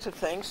kinds of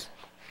things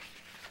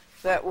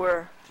that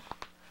were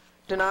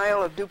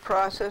denial of due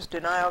process,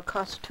 denial of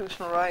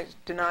constitutional rights,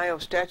 denial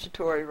of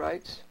statutory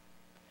rights.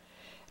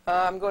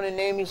 I'm going to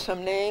name you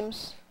some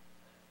names.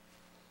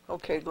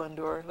 Okay,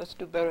 Glendora, let's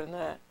do better than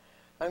that.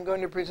 I'm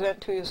going to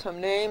present to you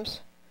some names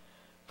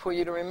for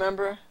you to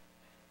remember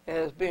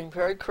as being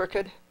very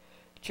crooked.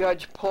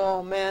 Judge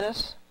Paul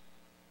Maness.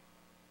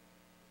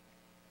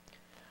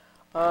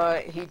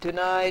 He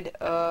denied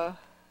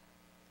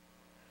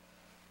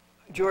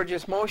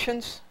George's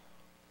motions.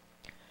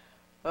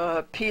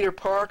 Peter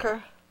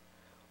Parker,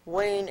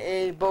 Wayne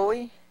A.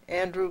 Bowie,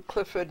 Andrew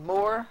Clifford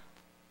Moore,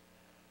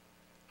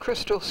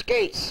 Crystal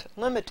Skates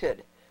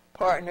Limited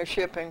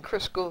Partnership, and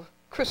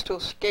Crystal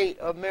Skate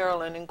of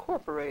Maryland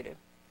Incorporated.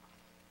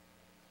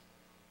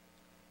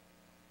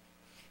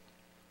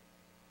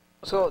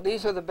 So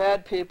these are the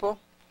bad people,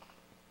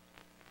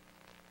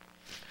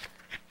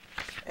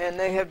 and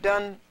they have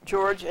done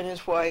George and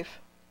his wife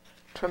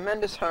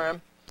tremendous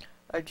harm.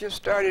 I just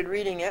started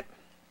reading it.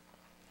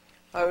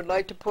 I would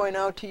like to point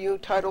out to you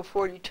Title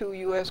 42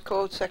 U.S.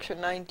 Code, Section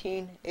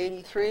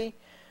 1983,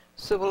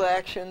 Civil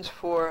Actions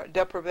for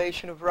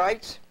Deprivation of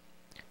Rights.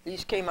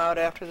 These came out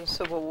after the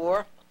Civil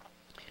War.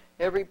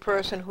 Every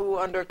person who,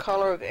 under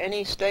color of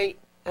any state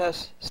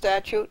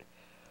statute,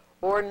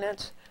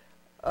 ordinance,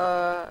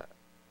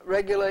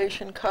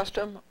 regulation,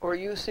 custom, or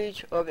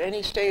usage of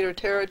any state or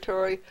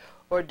territory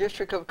or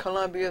District of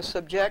Columbia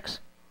subjects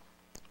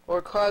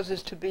or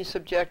causes to be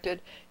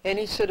subjected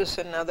any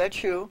citizen, now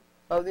that's you,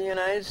 of the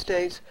United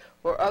States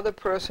or other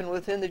person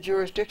within the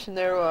jurisdiction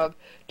thereof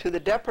to the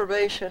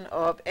deprivation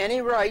of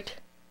any right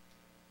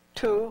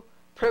to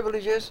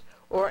privileges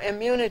or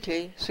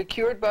immunity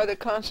secured by the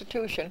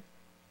Constitution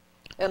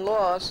and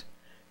laws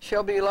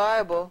shall be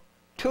liable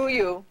to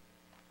you,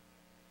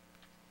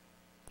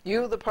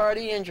 the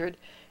party injured,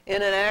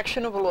 in an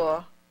action of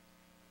law,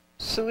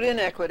 suit in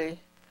equity,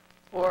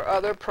 or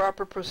other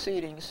proper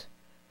proceedings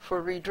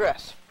for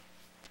redress.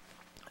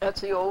 That's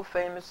the old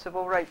famous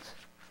civil rights.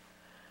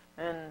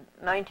 And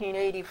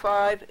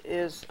 1985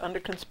 is under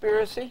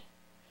conspiracy.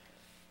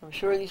 I'm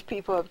sure these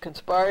people have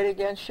conspired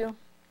against you.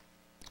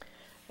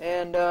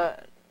 And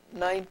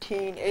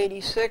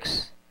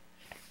 1986,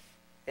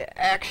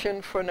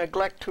 action for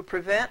neglect to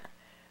prevent.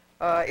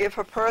 If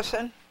a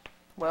person,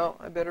 well,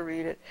 I better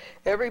read it.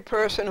 Every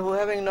person who,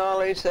 having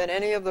knowledge that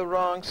any of the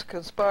wrongs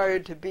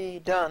conspired to be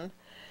done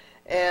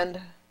and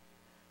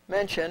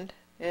mentioned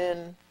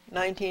in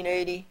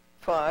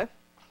 1985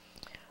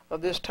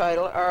 of this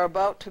title are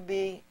about to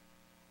be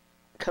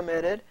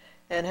committed,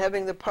 and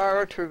having the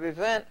power to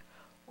prevent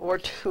or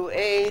to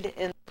aid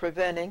in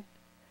preventing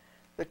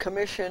the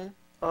commission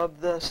of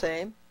the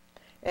same,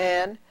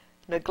 and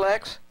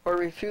neglects or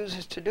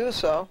refuses to do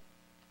so,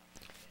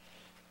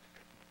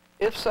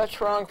 if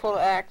such wrongful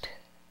act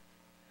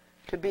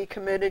to be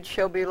committed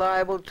shall be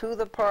liable to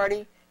the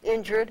party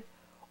injured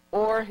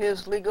or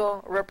his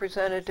legal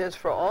representatives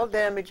for all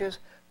damages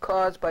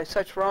caused by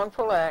such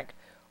wrongful act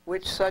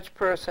which such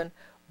person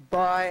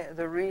by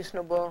the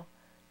reasonable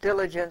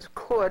diligence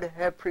could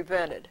have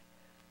prevented.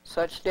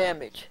 Such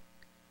damage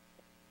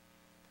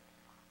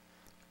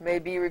may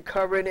be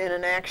recovered in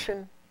an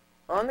action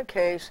on the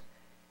case,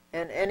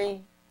 and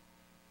any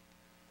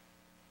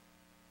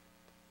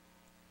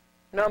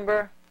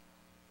number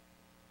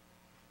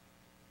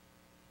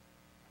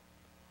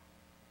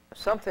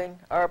something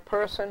or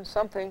person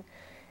something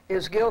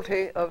is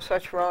guilty of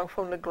such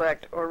wrongful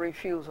neglect or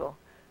refusal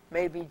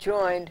may be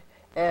joined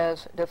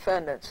as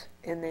defendants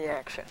in the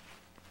action.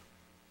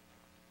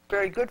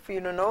 Very good for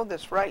you to know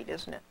this, right,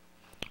 isn't it?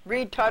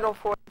 Read Title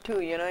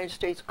 42, United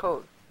States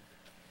Code.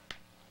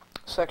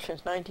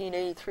 Sections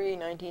 1983,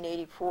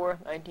 1984,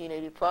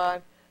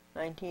 1985,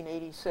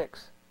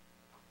 1986.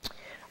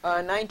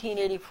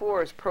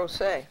 1984 is pro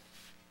se.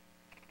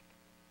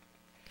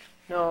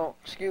 No,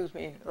 excuse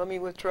me. Let me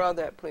withdraw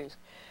that, please.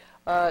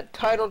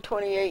 Title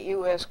 28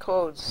 U.S.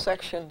 Code,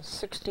 Section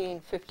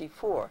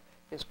 1654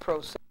 is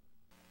pro se.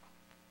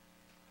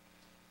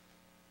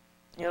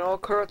 In all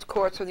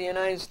courts of the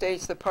United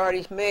States, the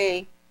parties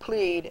may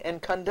plead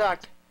and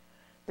conduct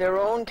their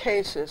own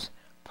cases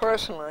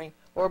personally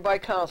or by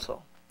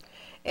counsel,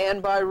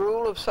 and by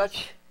rule of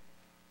such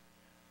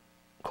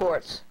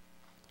courts,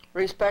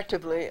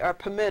 respectively, are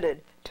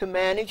permitted to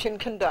manage and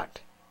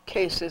conduct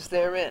cases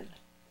therein.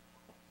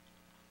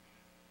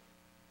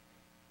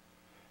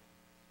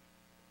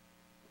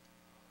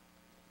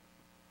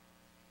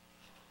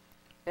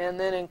 And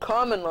then in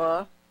common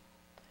law,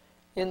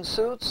 in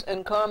suits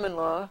and common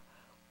law,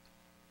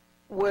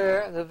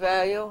 where the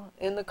value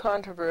in the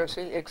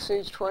controversy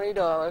exceeds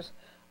 $20,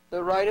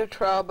 the right of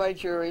trial by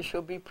jury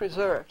shall be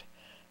preserved,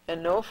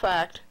 and no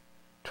fact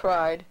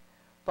tried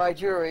by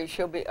jury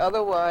shall be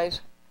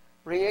otherwise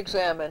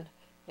re-examined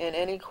in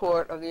any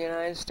court of the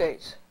United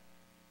States.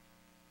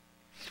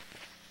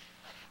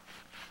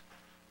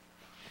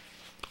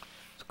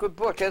 It's a good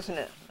book, isn't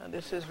it? Now,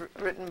 this is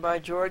written by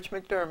George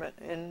McDermott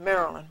in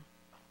Maryland,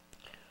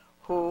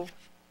 who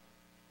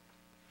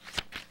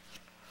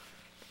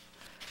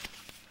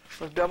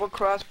was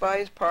double-crossed by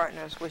his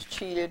partners, was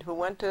cheated, who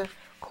went to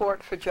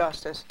court for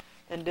justice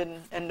and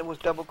was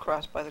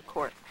double-crossed by the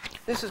court.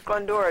 This is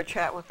Glendora,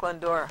 Chat with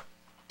Glendora.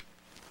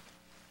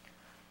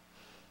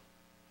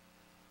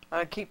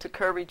 Keep the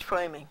courage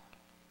flaming.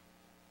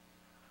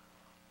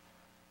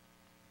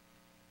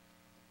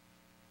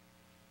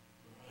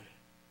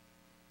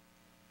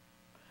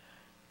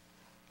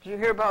 Did you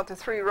hear about the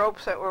 3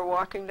 ropes that were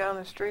walking down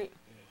the street?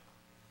 Yeah.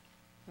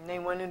 And they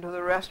went into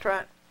the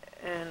restaurant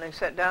and they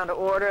sat down to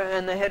order,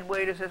 and the head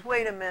waiter says,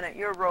 "Wait a minute,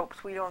 you're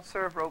ropes. We don't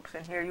serve ropes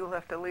in here. You'll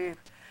have to leave."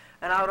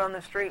 And out on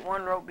the street,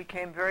 one rope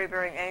became very,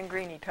 very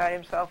angry, and he tied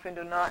himself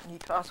into a knot, and he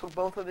tousled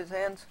both of his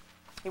ends.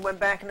 He went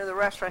back into the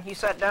restaurant. He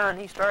sat down.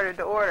 He started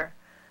to order.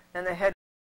 And the head